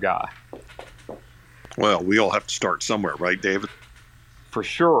sticker guy. Well, we all have to start somewhere, right, David? For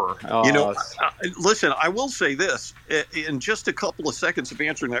sure. Listen, I will say this. In just a couple of seconds of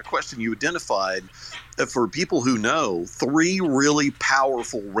answering that question, you identified, for people who know, 3 really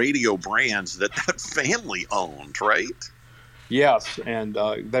powerful radio brands that family owned, right? Yes, and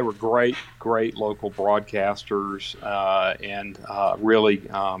they were great local broadcasters and really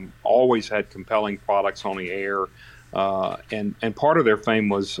always had compelling products on the air. And part of their fame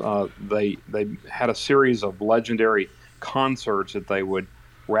was they had a series of legendary concerts that they would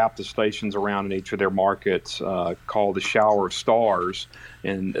wrap the stations around in each of their markets called the Shower of Stars,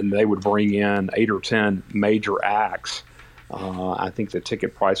 and they would bring in 8 or 10 major acts. I think the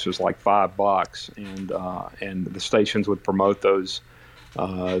ticket price was like $5, and the stations would promote those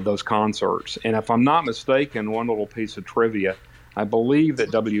concerts. And if I'm not mistaken, one little piece of trivia, I believe that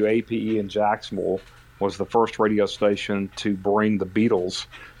WAPE in Jacksonville was the first radio station to bring the Beatles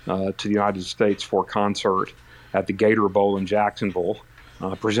to the United States for a concert at the Gator Bowl in Jacksonville,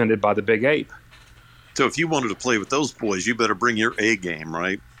 presented by the Big Ape. So if you wanted to play with those boys, you better bring your A game,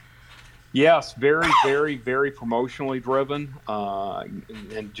 right? Yes, very, very, very promotionally driven,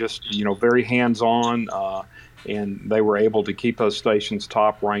 and just, very hands-on, and they were able to keep those stations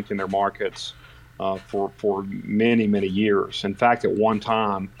top ranked in their markets for many, many years. In fact, at one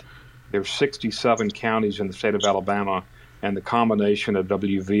time, there's 67 counties in the state of Alabama, and the combination of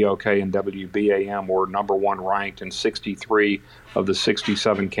WVOK and WBAM were number 1 ranked in 63 of the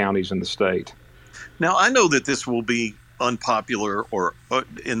 67 counties in the state. Now, I know that this will be unpopular, or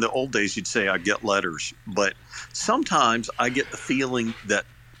in the old days you'd say I get letters, but sometimes I get the feeling that,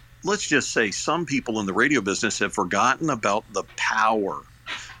 let's just say, some people in the radio business have forgotten about the power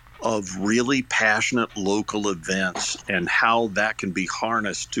of really passionate local events and how that can be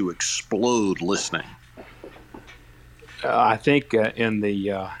harnessed to explode listening. I think in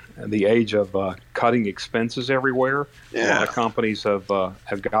the age of cutting expenses everywhere, a lot of companies have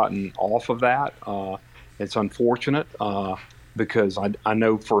gotten off of that. It's unfortunate because I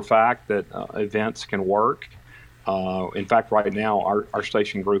know for a fact that events can work. In fact, right now, our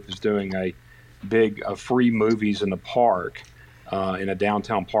station group is doing a big free movies in the park, in a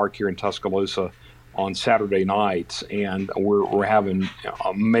downtown park here in Tuscaloosa on Saturday nights. And we're having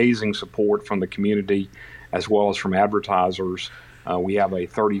amazing support from the community as well as from advertisers. We have a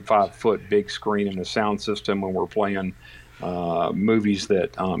 35-foot big screen and a sound system, and we're playing movies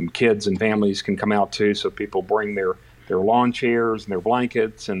that kids and families can come out to. So people bring their lawn chairs and their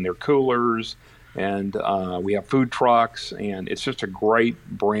blankets and their coolers, and we have food trucks, and it's just a great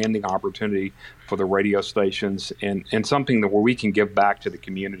branding opportunity for the radio stations and something that where we can give back to the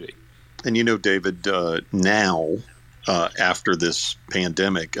community. And David, now after this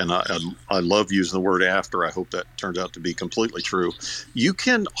pandemic, and I love using the word after, I hope that turns out to be completely true, you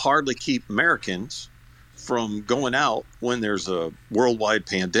can hardly keep Americans from going out when there's a worldwide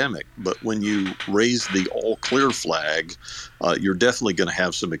pandemic. But when you raise the all clear flag, you're definitely going to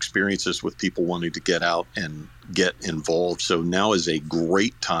have some experiences with people wanting to get out and get involved. So now is a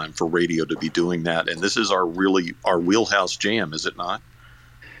great time for radio to be doing that. And this is our wheelhouse jam, is it not?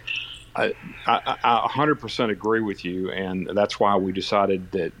 I 100% agree with you, and that's why we decided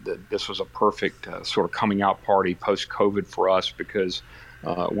that this was a perfect sort of coming out party post-COVID for us, because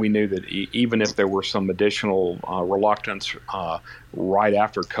we knew that even if there were some additional reluctance right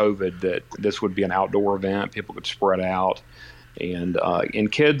after COVID, that this would be an outdoor event, people could spread out, and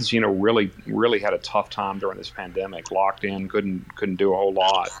kids, really had a tough time during this pandemic, locked in, couldn't do a whole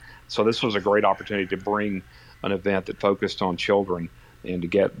lot. So this was a great opportunity to bring an event that focused on children, and to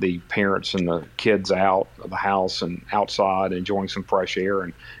get the parents and the kids out of the house and outside enjoying some fresh air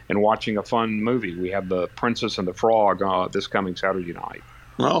and watching a fun movie. We have The Princess and the Frog this coming Saturday night.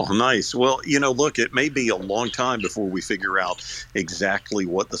 Oh, nice. Well, look, it may be a long time before we figure out exactly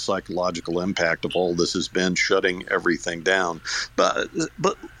what the psychological impact of all this has been, shutting everything down. But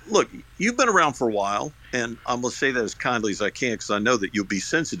look, you've been around for a while, and I'm going to say that as kindly as I can because I know that you'll be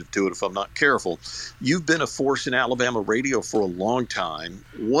sensitive to it if I'm not careful. You've been a force in Alabama radio for a long time.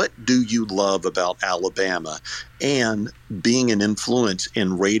 What do you love about Alabama and being an influence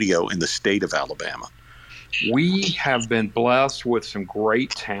in radio in the state of Alabama? We have been blessed with some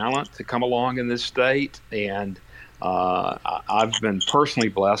great talent to come along in this state, and I've been personally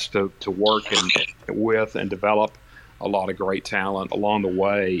blessed to work with and develop a lot of great talent along the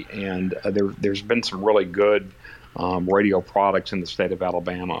way, and there's been some really good radio products in the state of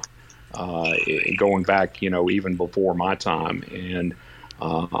Alabama going back, even before my time, and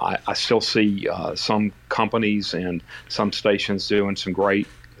I still see some companies and some stations doing some great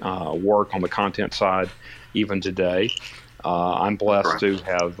work on the content side even today. I'm blessed to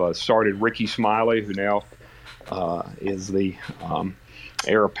have started Ricky Smiley, who now is the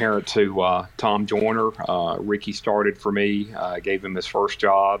heir apparent to Tom Joyner. Ricky started for me, gave him his first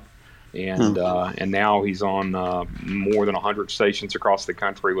job, and now he's on more than 100 stations across the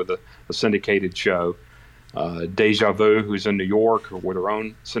country with a syndicated show. Deja Vu, who's in New York with her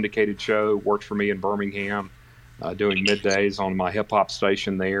own syndicated show, worked for me in Birmingham, doing middays on my hip-hop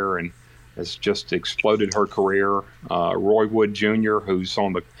station there, and has just exploded her career. Roy Wood Jr., who's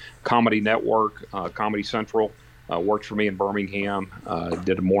on the Comedy Network, Comedy Central, worked for me in Birmingham,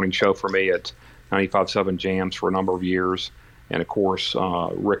 did a morning show for me at 95.7 Jams for a number of years. And, of course,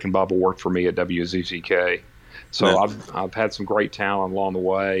 Rick and Bubba worked for me at WZZK. So I've had some great talent along the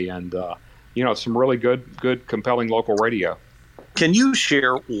way and, some really good, compelling local radio. Can you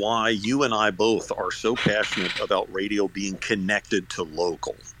share why you and I both are so passionate about radio being connected to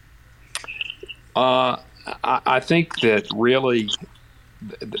local? I think that really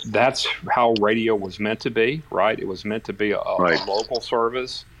that's how radio was meant to be, right? It was meant to be a local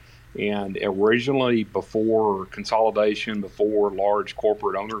service. And originally, before consolidation, before large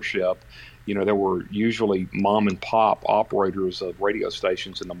corporate ownership, there were usually mom and pop operators of radio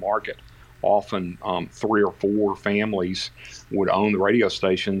stations in the market. Often 3 or 4 families would own the radio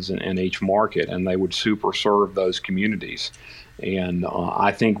stations in each market, and they would super serve those communities. And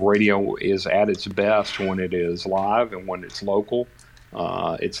I think radio is at its best when it is live and when it's local.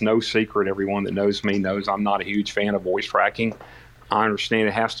 It's no secret. Everyone that knows me knows I'm not a huge fan of voice tracking. I understand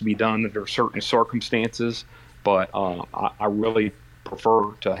it has to be done under certain circumstances, but I really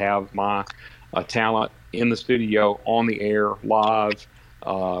prefer to have my talent in the studio, on the air, live,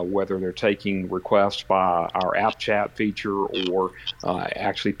 whether they're taking requests by our app chat feature or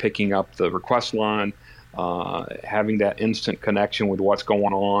actually picking up the request line. Having that instant connection with what's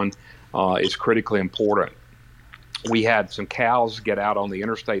going on is critically important. We had some cows get out on the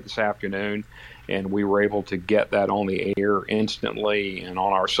interstate this afternoon, and we were able to get that on the air instantly and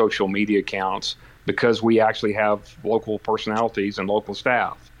on our social media accounts because we actually have local personalities and local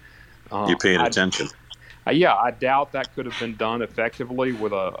staff. You paid attention. Yeah, I doubt that could have been done effectively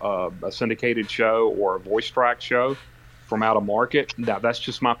with a syndicated show or a voice track show from out of market. Now, that's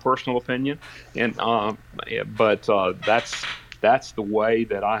just my personal opinion, and but that's the way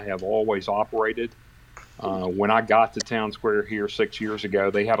that I have always operated. When I got to Town Square here 6 years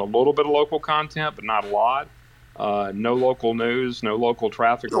ago, they had a little bit of local content, but not a lot. No local news, no local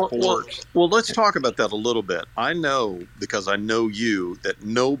traffic reports. Well, let's talk about that a little bit. I know, because I know you, that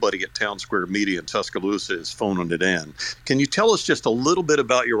nobody at Town Square Media in Tuscaloosa is phoning it in. Can you tell us just a little bit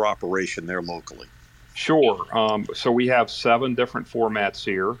about your operation there locally? Sure. So we have 7 different formats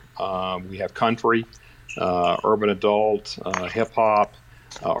here. We have country, urban adult, hip hop,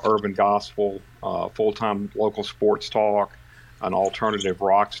 urban gospel, full-time local sports talk, an alternative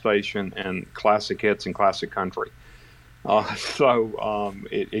rock station, and classic hits and classic country. So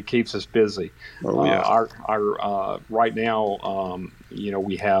it keeps us busy. Oh, yeah. Our right now,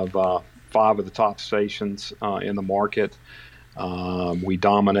 we have 5 of the top stations in the market. We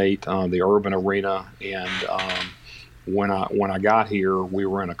dominate the urban arena, and when I got here, we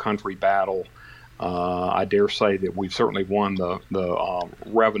were in a country battle. I dare say that we've certainly won the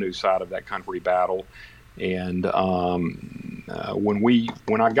revenue side of that country battle. And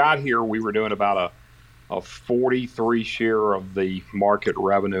when I got here, we were doing about a 43 share of the market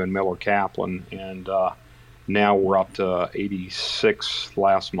revenue in Miller Kaplan, and now we're up to 86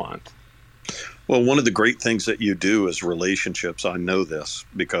 last month. Well, one of the great things that you do is relationships. I know this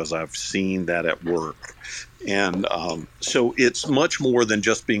because I've seen that at work. And so it's much more than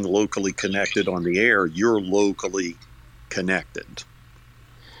just being locally connected on the air. You're locally connected.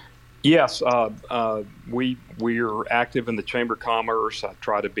 Yes, we're active in the Chamber of Commerce. I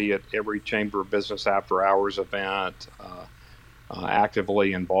try to be at every Chamber of Business after hours event,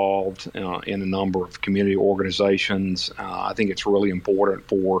 actively involved in a number of community organizations. I think it's really important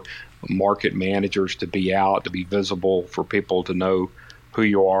for market managers to be out, to be visible, for people to know who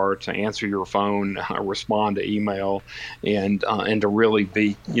you are, to answer your phone, respond to email, and to really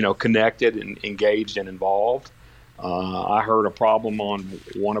be connected and engaged and involved. I heard a problem on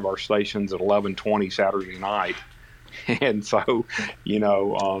one of our stations at 11:20 Saturday night, and so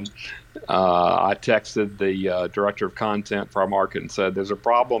I texted the director of content for our market and said, "There's a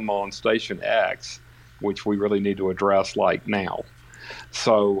problem on station X, which we really need to address like now."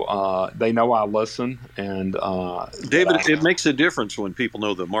 So they know I listen, and David, it makes a difference when people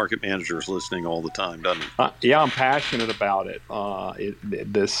know the market manager is listening all the time, doesn't it? Yeah, I'm passionate about it.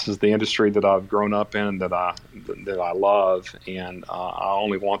 This is the industry that I've grown up in, that I love, and I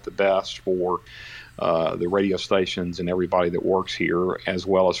only want the best for the radio stations and everybody that works here, as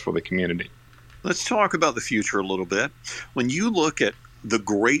well as for the community. Let's talk about the future a little bit. When you look at the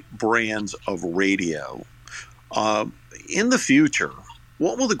great brands of radio, in the future,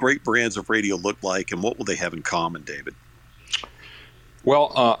 what will the great brands of radio look like, and what will they have in common, David?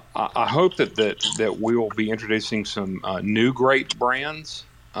 Well, I hope that we will be introducing some new great brands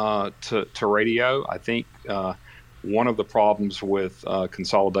to radio. I think one of the problems with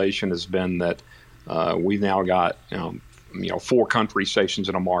consolidation has been that we've now got 4 country stations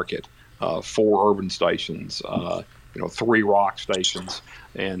in a market, 4 urban stations, 3 rock stations,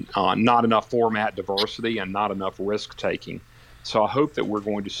 and not enough format diversity and not enough risk taking. So I hope that we're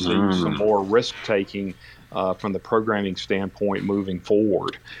going to see some more risk taking from the programming standpoint moving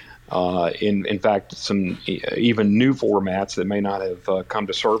forward. In fact, some even new formats that may not have come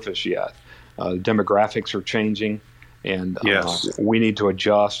to surface yet. Demographics are changing, and we need to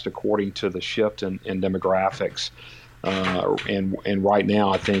adjust according to the shift in demographics. And right now,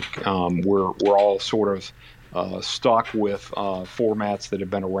 I think we're all sort of stuck with formats that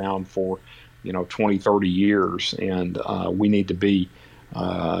have been around for 20, 30 years, and we need to be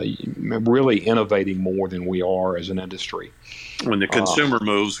really innovating more than we are as an industry. When the consumer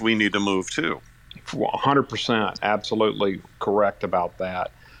moves, we need to move too. 100%, absolutely correct about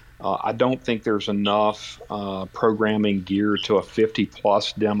that. I don't think there's enough programming geared to a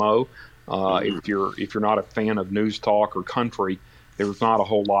 50-plus demo. If you're not a fan of news talk or country, there's not a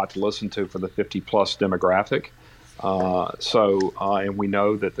whole lot to listen to for the 50-plus demographic. And we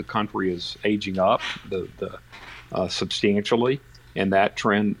know that the country is aging up substantially, and that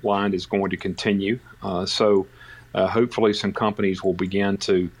trend line is going to continue. Hopefully some companies will begin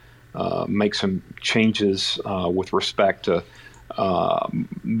to make some changes with respect to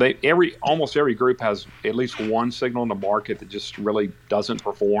almost every group has at least one signal in the market that just really doesn't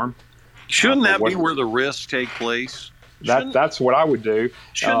perform. Shouldn't that be where the risks take place? That's what I would do.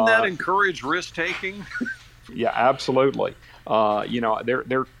 Shouldn't that encourage risk taking? Yeah, absolutely. There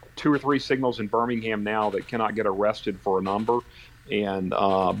are 2 or 3 signals in Birmingham now that cannot get arrested for a number.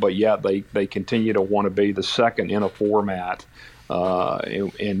 but yet they continue to want to be the second in a format,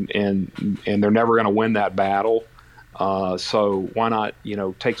 and they're never going to win that battle. So why not,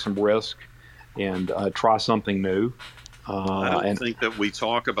 take some risk and try something new? I don't think that we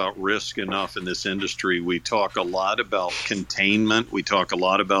talk about risk enough in this industry. We talk a lot about containment. We talk a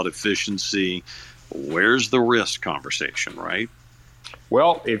lot about efficiency. Where's the risk conversation, right?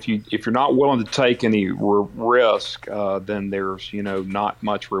 Well, if you're not willing to take any risk, then there's not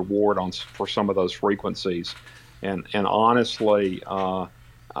much reward for some of those frequencies, and honestly,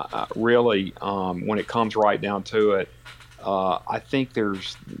 really, when it comes right down to it, I think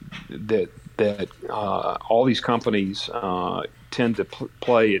there's that all these companies tend to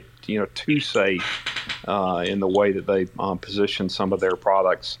play it too safe in the way that they position some of their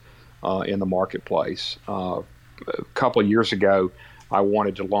products in the marketplace. A couple of years ago, I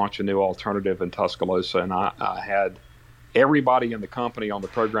wanted to launch a new alternative in Tuscaloosa, and I had everybody in the company on the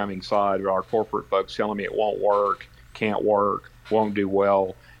programming side, our corporate folks, telling me it won't work, can't work, won't do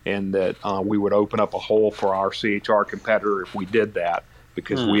well, and that we would open up a hole for our CHR competitor if we did that,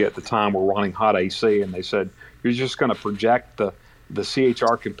 because we at the time were running hot AC, and they said, you're just going to project the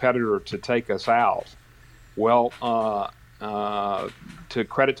CHR competitor to take us out. Well, to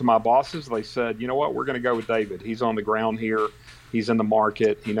credit to my bosses, they said, you know what, we're going to go with David. He's on the ground here. He's in the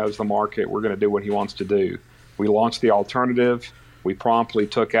market. He knows the market. We're going to do what he wants to do. We launched the alternative. We promptly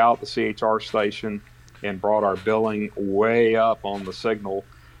took out the CHR station and brought our billing way up on the signal.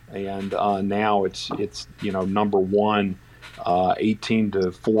 And now it's number one, 18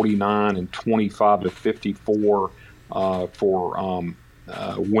 to 49 and 25 to 54 for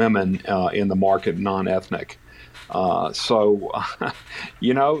women in the market, non-ethnic. So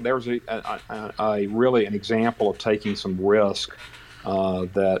there's a really an example of taking some risk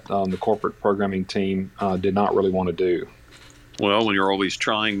that the corporate programming team did not really want to do. Well, when you're always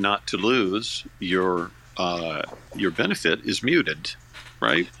trying not to lose, your benefit is muted,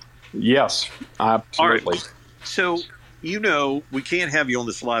 right? Yes, absolutely. Right. So, we can't have you on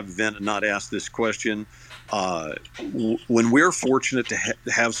this live event and not ask this question. When we're fortunate to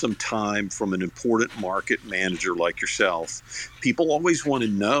have some time from an important market manager like yourself, people always want to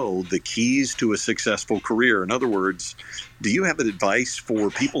know the keys to a successful career. In other words, do you have advice for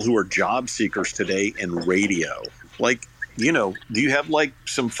people who are job seekers today in radio? Do you have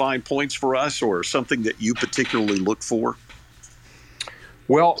some fine points for us or something that you particularly look for?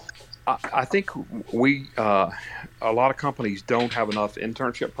 Well, I think a lot of companies don't have enough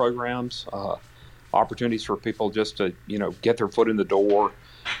internship programs, opportunities for people just to, get their foot in the door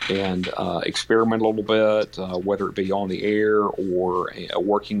and experiment a little bit, whether it be on the air or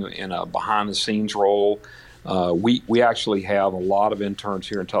working in a behind-the-scenes role. We actually have a lot of interns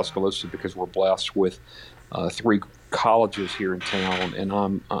here in Tuscaloosa because we're blessed with 3 colleges here in town, and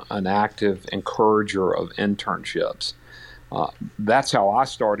I'm an active encourager of internships. That's how I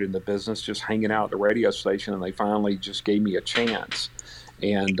started in the business, just hanging out at the radio station, and they finally just gave me a chance.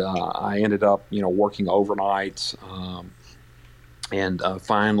 And I ended up, working overnights, and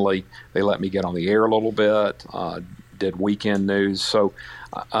finally they let me get on the air a little bit, did weekend news. So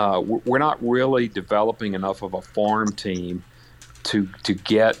we're not really developing enough of a farm team to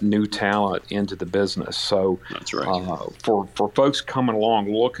get new talent into the business. So that's right. For folks coming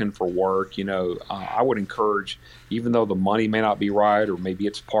along looking for work, I would encourage, even though the money may not be right, or maybe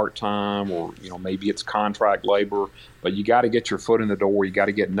it's part-time, or maybe it's contract labor, but you got to get your foot in the door. You got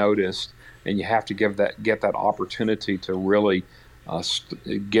to get noticed, and you have to get that opportunity to really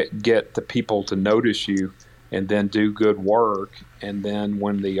get the people to notice you, and then do good work. And then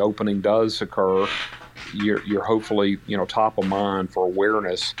when the opening does occur, you're hopefully top of mind for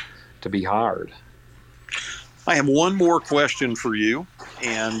awareness to be hired. I have one more question for you,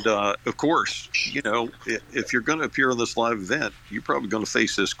 and of course, if you're going to appear on this live event, you're probably going to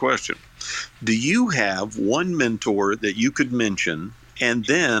face this question. Do you have one mentor that you could mention, and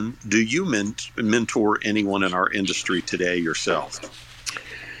then do you mentor anyone in our industry today yourself?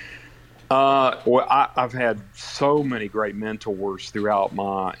 Well, I've had so many great mentors throughout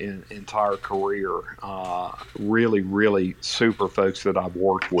my entire career. Really, really super folks that I've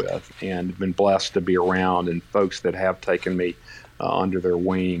worked with and been blessed to be around, and folks that have taken me under their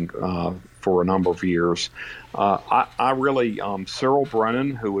wing for a number of years. I really, Cyril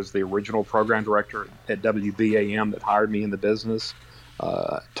Brennan, who was the original program director at WBAM that hired me in the business,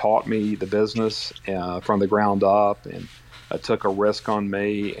 taught me the business from the ground up, and took a risk on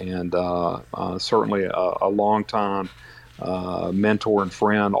me, and certainly a long time mentor and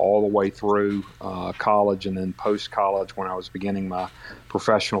friend all the way through college and then post-college when I was beginning my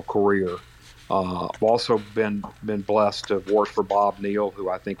professional career. I've also been blessed to have worked for Bob Neal, who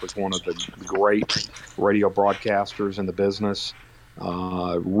I think was one of the great radio broadcasters in the business.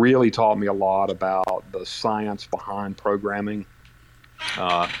 Really taught me a lot about the science behind programming.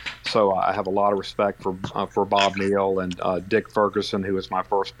 So I have a lot of respect for Bob Neal and Dick Ferguson, who was my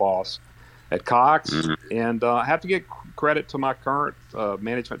first boss at Cox. Mm-hmm. And I have to give credit to my current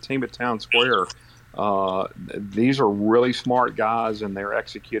management team at Town Square. These are really smart guys, and they're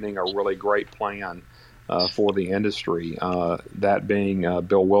executing a really great plan for the industry, that being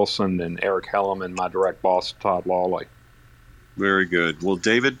Bill Wilson and Eric Hellum and my direct boss, Todd Lawley. Very good. Well,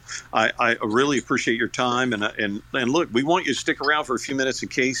 David, I really appreciate your time. And look, we want you to stick around for a few minutes in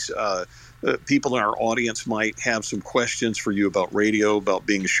case people in our audience might have some questions for you about radio, about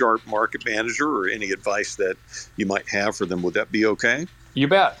being a sharp market manager, or any advice that you might have for them. Would that be okay? You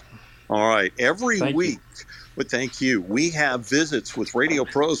bet. All right. Every week, but thank you. We have visits with radio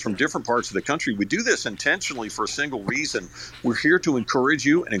pros from different parts of the country. We do this intentionally for a single reason. We're here to encourage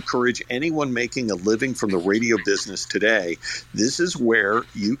you and encourage anyone making a living from the radio business today. This is where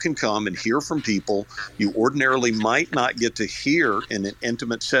you can come and hear from people you ordinarily might not get to hear in an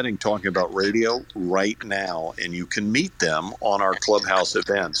intimate setting talking about radio right now. And you can meet them on our Clubhouse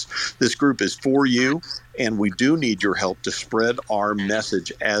events. This group is for you, and we do need your help to spread our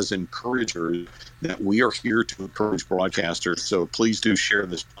message as encouragers that we are here to encourage broadcasters. So please do share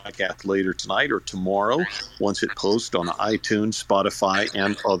this podcast later tonight or tomorrow once it posts on iTunes, Spotify,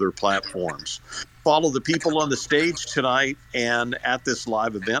 and other platforms. Follow the people on the stage tonight and at this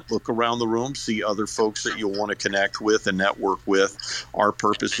live event. Look around the room, see other folks that you'll want to connect with and network with. Our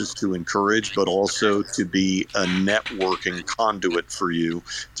purpose is to encourage, but also to be a networking conduit for you.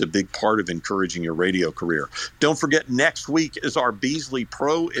 It's a big part of encouraging your radio career. Don't forget, next week is our Beasley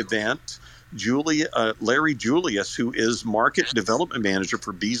Pro event. Larry Julius, who is Market Development Manager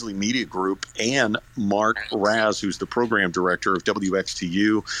for Beasley Media Group, and Mark Raz, who's the Program Director of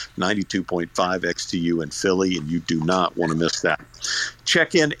WXTU, 92.5 XTU in Philly, and you do not want to miss that.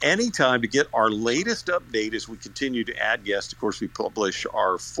 Check in anytime to get our latest update as we continue to add guests. Of course, we publish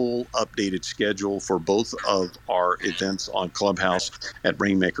our full updated schedule for both of our events on Clubhouse at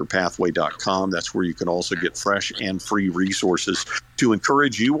rainmakerpathway.com. That's where you can also get fresh and free resources to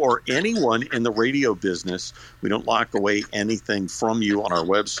encourage you or anyone in the radio business. We don't lock away anything from you on our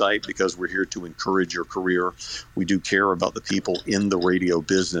website because we're here to encourage your career. We do care about the people in the radio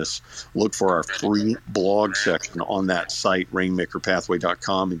business. Look for our free blog section on that site,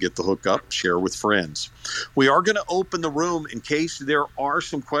 rainmakerpathway.com, and get the hook up, share with friends. We are going to open the room in case there are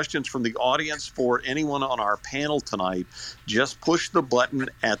some questions from the audience for anyone on our panel tonight. Just push the button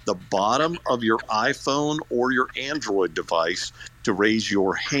at the bottom of your iPhone or your Android device to raise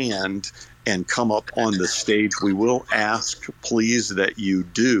your hand and come up on the stage. We will ask, please, that you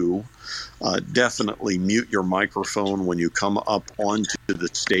do definitely mute your microphone when you come up onto the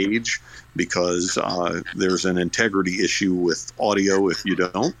stage, because there's an integrity issue with audio if you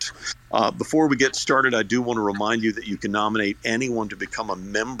don't. Before we get started, I do want to remind you that you can nominate anyone to become a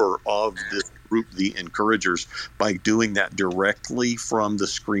member of this group, the Encouragers, by doing that directly from the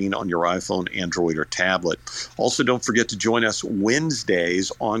screen on your iPhone, Android, or tablet. Also, don't forget to join us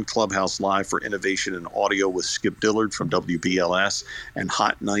Wednesdays on Clubhouse Live for Innovation in Audio with Skip Dillard from WBLS and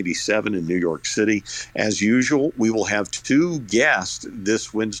Hot 97 in New York City. As usual, we will have two guests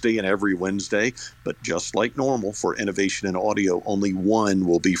this Wednesday and every Wednesday, but just like normal for Innovation in Audio, only one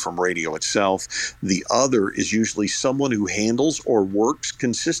will be from radio itself. The other is usually someone who handles or works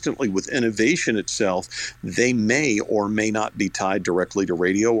consistently with innovation itself. They may or may not be tied directly to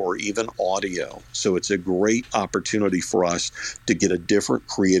radio or even audio. So it's a great opportunity for us to get a different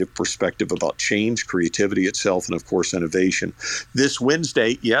creative perspective about change, creativity itself, and of course, innovation. This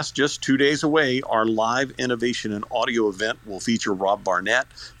Wednesday, yes, just 2 days away, our live Innovation in Audio event will feature Rob Barnett,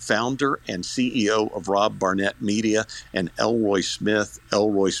 founder and CEO of Rob Barnett Media, and Elroy Smith,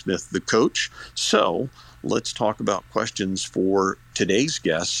 the coach. So let's talk about questions for today's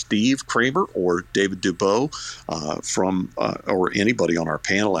guests, Steve Kramer or David Dubow, or anybody on our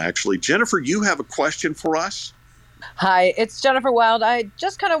panel, actually. Jennifer, you have a question for us? Hi, it's Jennifer Wild. I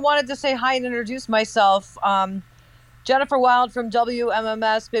just kind of wanted to say hi and introduce myself. Jennifer Wild from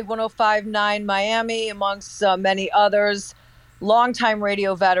WMMS, Big 105.9 Miami, amongst many others. Longtime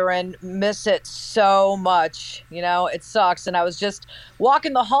radio veteran, miss it so much. You know, it sucks. And I was just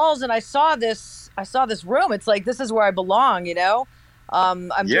walking the halls and I saw this room. It's like, this is where I belong, you know? I'm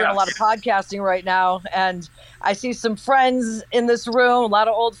doing a lot of podcasting right now, and I see some friends in this room, a lot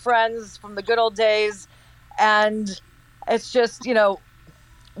of old friends from the good old days. And it's just, you know,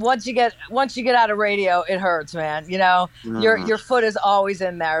 once you get out of radio, it hurts, man. You know, your foot is always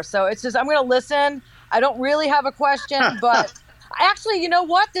in there. So it's just, I'm going to listen. I don't really have a question, but actually, you know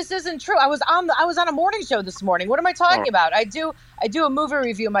what? This isn't true. I was on a morning show this morning. What am I talking about? I do a movie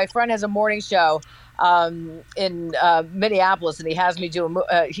review. My friend has a morning show in Minneapolis, and he has me do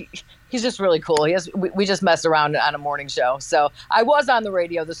he's just really cool. We just mess around on a morning show. So I was on the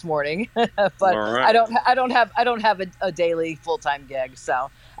radio this morning, but right. I don't have a daily full-time gig.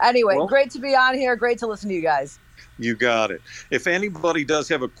 So anyway, great to be on here. Great to listen to you guys. You got it. If anybody does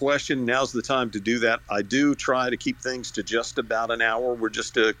have a question, now's the time to do that. I do try to keep things to just about an hour. We're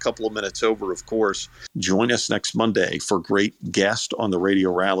just a couple of minutes over, of course. Join us next Monday for a great guest on the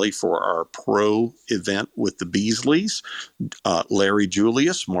Radio Rally for our pro event with the Beasleys. Larry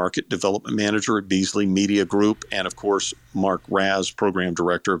Julius, Market Development Manager at Beasley Media Group, and, of course, Mark Raz, Program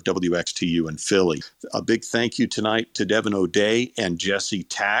Director of WXTU in Philly. A big thank you tonight to Devin O'Day and Jesse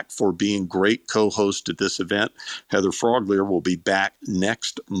Tack for being great co-hosts at this event. Heather Froglier will be back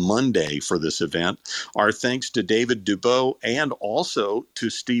next Monday for this event. Our thanks to David Dubow and also to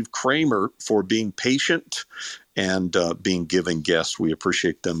Steve Kramer for being patient and being giving guests. We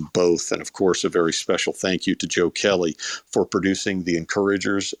appreciate them both. And, of course, a very special thank you to Joe Kelly for producing The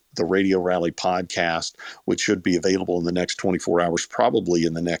Encouragers, the Radio Rally podcast, which should be available in the next 24 hours, probably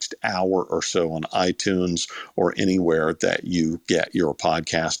in the next hour or so on iTunes or anywhere that you get your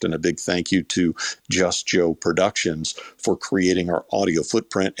podcast. And a big thank you to Just Joe Productions for creating our audio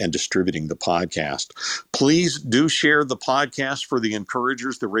footprint and distributing the podcast. Please do share the podcast for The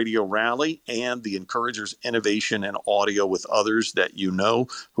Encouragers, the Radio Rally, and The Encouragers Innovation and Audio with others that you know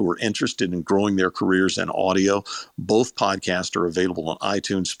who are interested in growing their careers in audio. Both podcasts are available on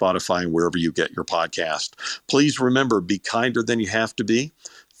iTunes, Spotify, and wherever you get your podcast. Please remember, be kinder than you have to be.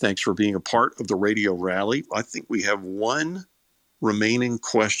 Thanks for being a part of the Radio Rally. I think we have one remaining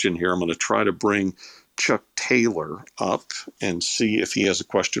question here. I'm going to try to bring Chuck Taylor up and see if he has a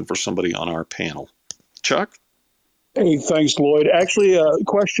question for somebody on our panel. Chuck? Hey, thanks, Lloyd. Actually, the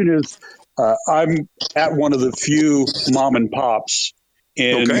question is, I'm at one of the few mom and pops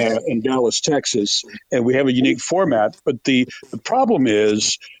in Dallas, Texas, and we have a unique format. But the problem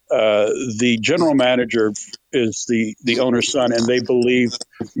is the general manager is the owner's son, and they believe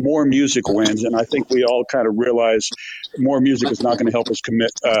more music wins. And I think we all kind of realize more music is not going to help us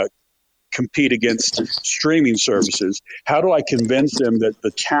compete against streaming services. How do I convince them that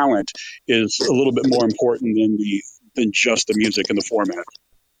the talent is a little bit more important than just the music and the format?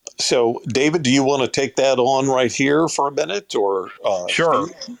 So, David, do you want to take that on right here for a minute, or sure?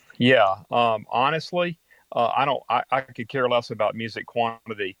 Yeah. Honestly, I could care less about music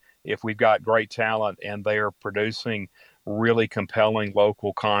quantity if we've got great talent and they are producing really compelling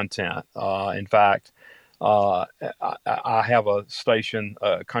local content. In fact, I have a station,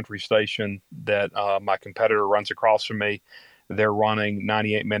 a country station that my competitor runs across from me. They're running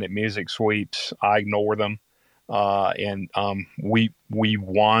 98-minute music sweeps. I ignore them. And we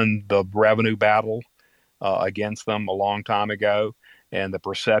won the revenue battle against them a long time ago. And the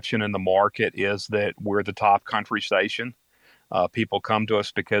perception in the market is that we're the top country station. People come to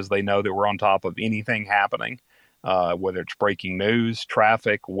us because they know that we're on top of anything happening, whether it's breaking news,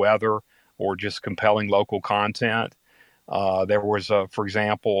 traffic, weather, or just compelling local content. There was, for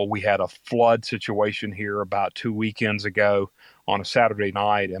example, we had a flood situation here about 2 weekends ago on a Saturday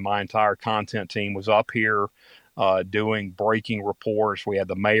night, and my entire content team was up here doing breaking reports. We had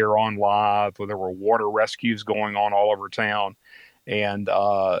the mayor on live. There were water rescues going on all over town. And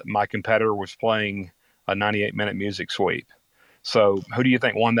my competitor was playing a 98-minute music sweep. So who do you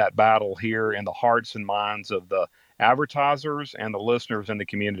think won that battle here in the hearts and minds of the advertisers and the listeners in the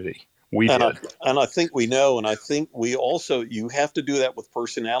community? We did. And I think we know, and I think we also, you have to do that with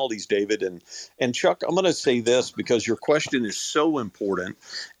personalities, David. And Chuck, I'm going to say this because your question is so important,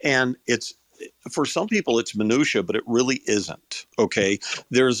 and it's, for some people, it's minutia, but it really isn't. Okay.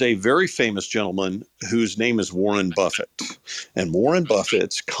 There's a very famous gentleman whose name is Warren Buffett, and Warren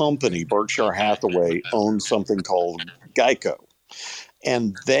Buffett's company, Berkshire Hathaway, owns something called Geico.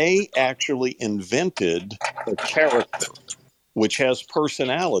 And they actually invented a character which has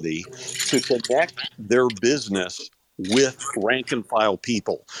personality to connect their business with rank and file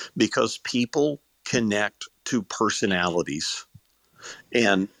people, because people connect to personalities.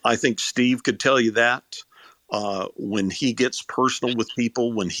 And I think Steve could tell you that when he gets personal with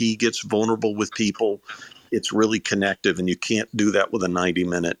people, when he gets vulnerable with people, it's really connective, and you can't do that with a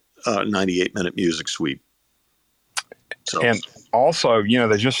 98-minute music sweep. So. And also, you know,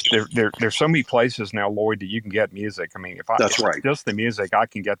 there's so many places now, Lloyd, that you can get music. I mean, if it's just the music, I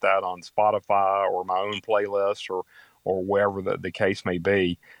can get that on Spotify or my own playlist or wherever the case may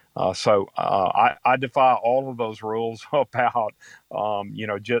be. So I defy all of those rules about,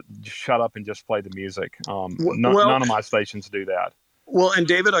 just shut up and just play the music. None of my stations do that. Well, and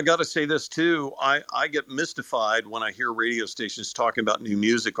David, I got to say this too. I get mystified when I hear radio stations talking about new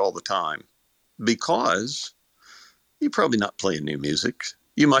music all the time, because you're probably not playing new music.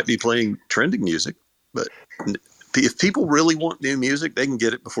 You might be playing trending music, but if people really want new music, they can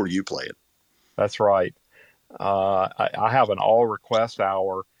get it before you play it. That's right. I have an all request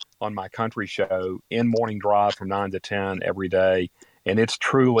hour on my country show in Morning Drive from 9 to 10 every day, and it's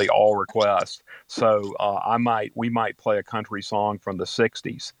truly all requests. So we might play a country song from the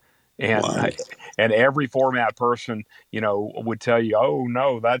 60s, and Wow. And every format person, would tell you, oh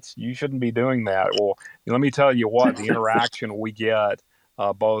no, you shouldn't be doing that. Well, let me tell you what, the interaction we get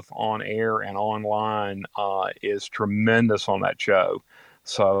both on air and online is tremendous on that show.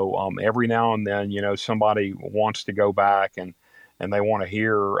 So every now and then, somebody wants to go back and they want to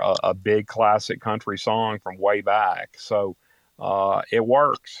hear a big classic country song from way back. So it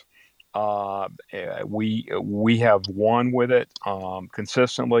works. We have won with it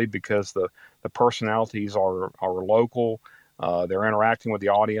consistently because the personalities are local. They're interacting with the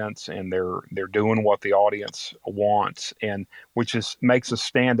audience, and they're doing what the audience wants, and which makes us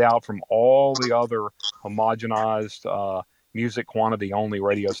stand out from all the other homogenized music quantity only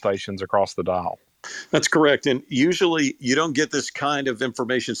radio stations across the dial. That's correct. And usually you don't get this kind of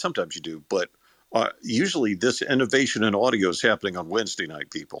information. Sometimes you do, but usually this innovation in audio is happening on Wednesday night,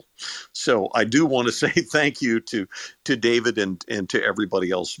 people. So I do want to say thank you to David and to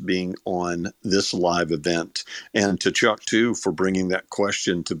everybody else being on this live event, and to Chuck too for bringing that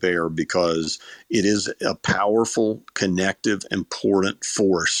question to bear, because it is a powerful, connective, important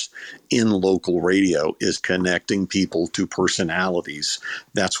force in local radio, is connecting people to personalities.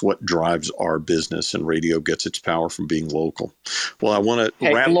 That's what drives our business, and radio gets its power from being local. Well, I want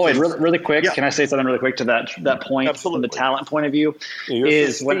to wrap Lloyd, really quick. Yeah. Can I say something really quick to that point? Absolutely. From the talent point of view?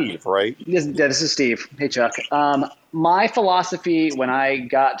 Is Steve, right? This is Steve. Hey, Chuck. My philosophy when I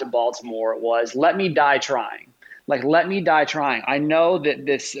got to Baltimore was let me die trying. Let me die trying. I know that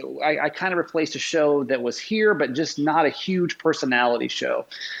I kind of replaced a show that was here, but just not a huge personality show.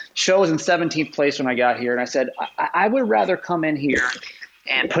 Show was in 17th place when I got here, and I said, I would rather come in here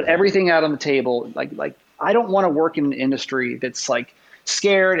and put everything out on the table. Like I don't want to work in an industry that's like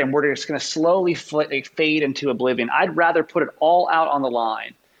scared and we're just going to slowly fade into oblivion. I'd rather put it all out on the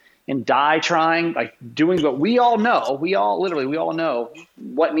line and die trying, like doing what we all know. We all know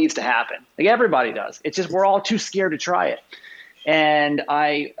what needs to happen. Like everybody does. It's just we're all too scared to try it. And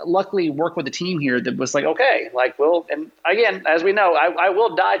I luckily work with a team here that was like, okay, and again, as we know, I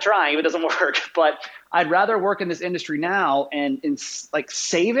will die trying if it doesn't work, but I'd rather work in this industry now and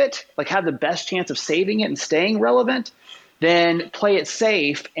save it, have the best chance of saving it and staying relevant, than play it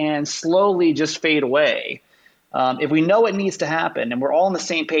safe and slowly just fade away. If we know it needs to happen and we're all on the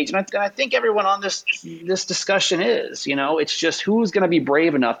same page, and I think everyone on this discussion is, it's just who's going to be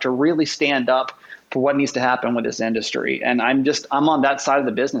brave enough to really stand up for what needs to happen with this industry. And I'm on that side of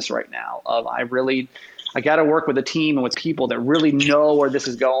the business right now. I got to work with a team and with people that really know where this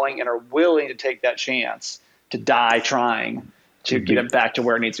is going and are willing to take that chance to die trying to get it back to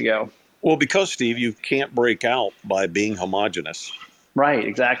where it needs to go. Well, because, Steve, you can't break out by being homogenous. Right,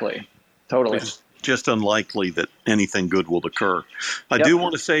 exactly. Totally. It's just unlikely that anything good will occur. I do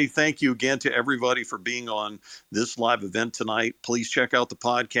want to say thank you again to everybody for being on this live event tonight. Please check out the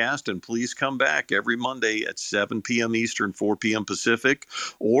podcast, and please come back every Monday at 7 p.m. Eastern, 4 p.m. Pacific,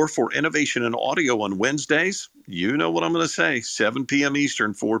 or for Innovation in Audio on Wednesdays. You know what I'm going to say, 7 p.m.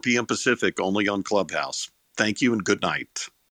 Eastern, 4 p.m. Pacific, only on Clubhouse. Thank you and good night.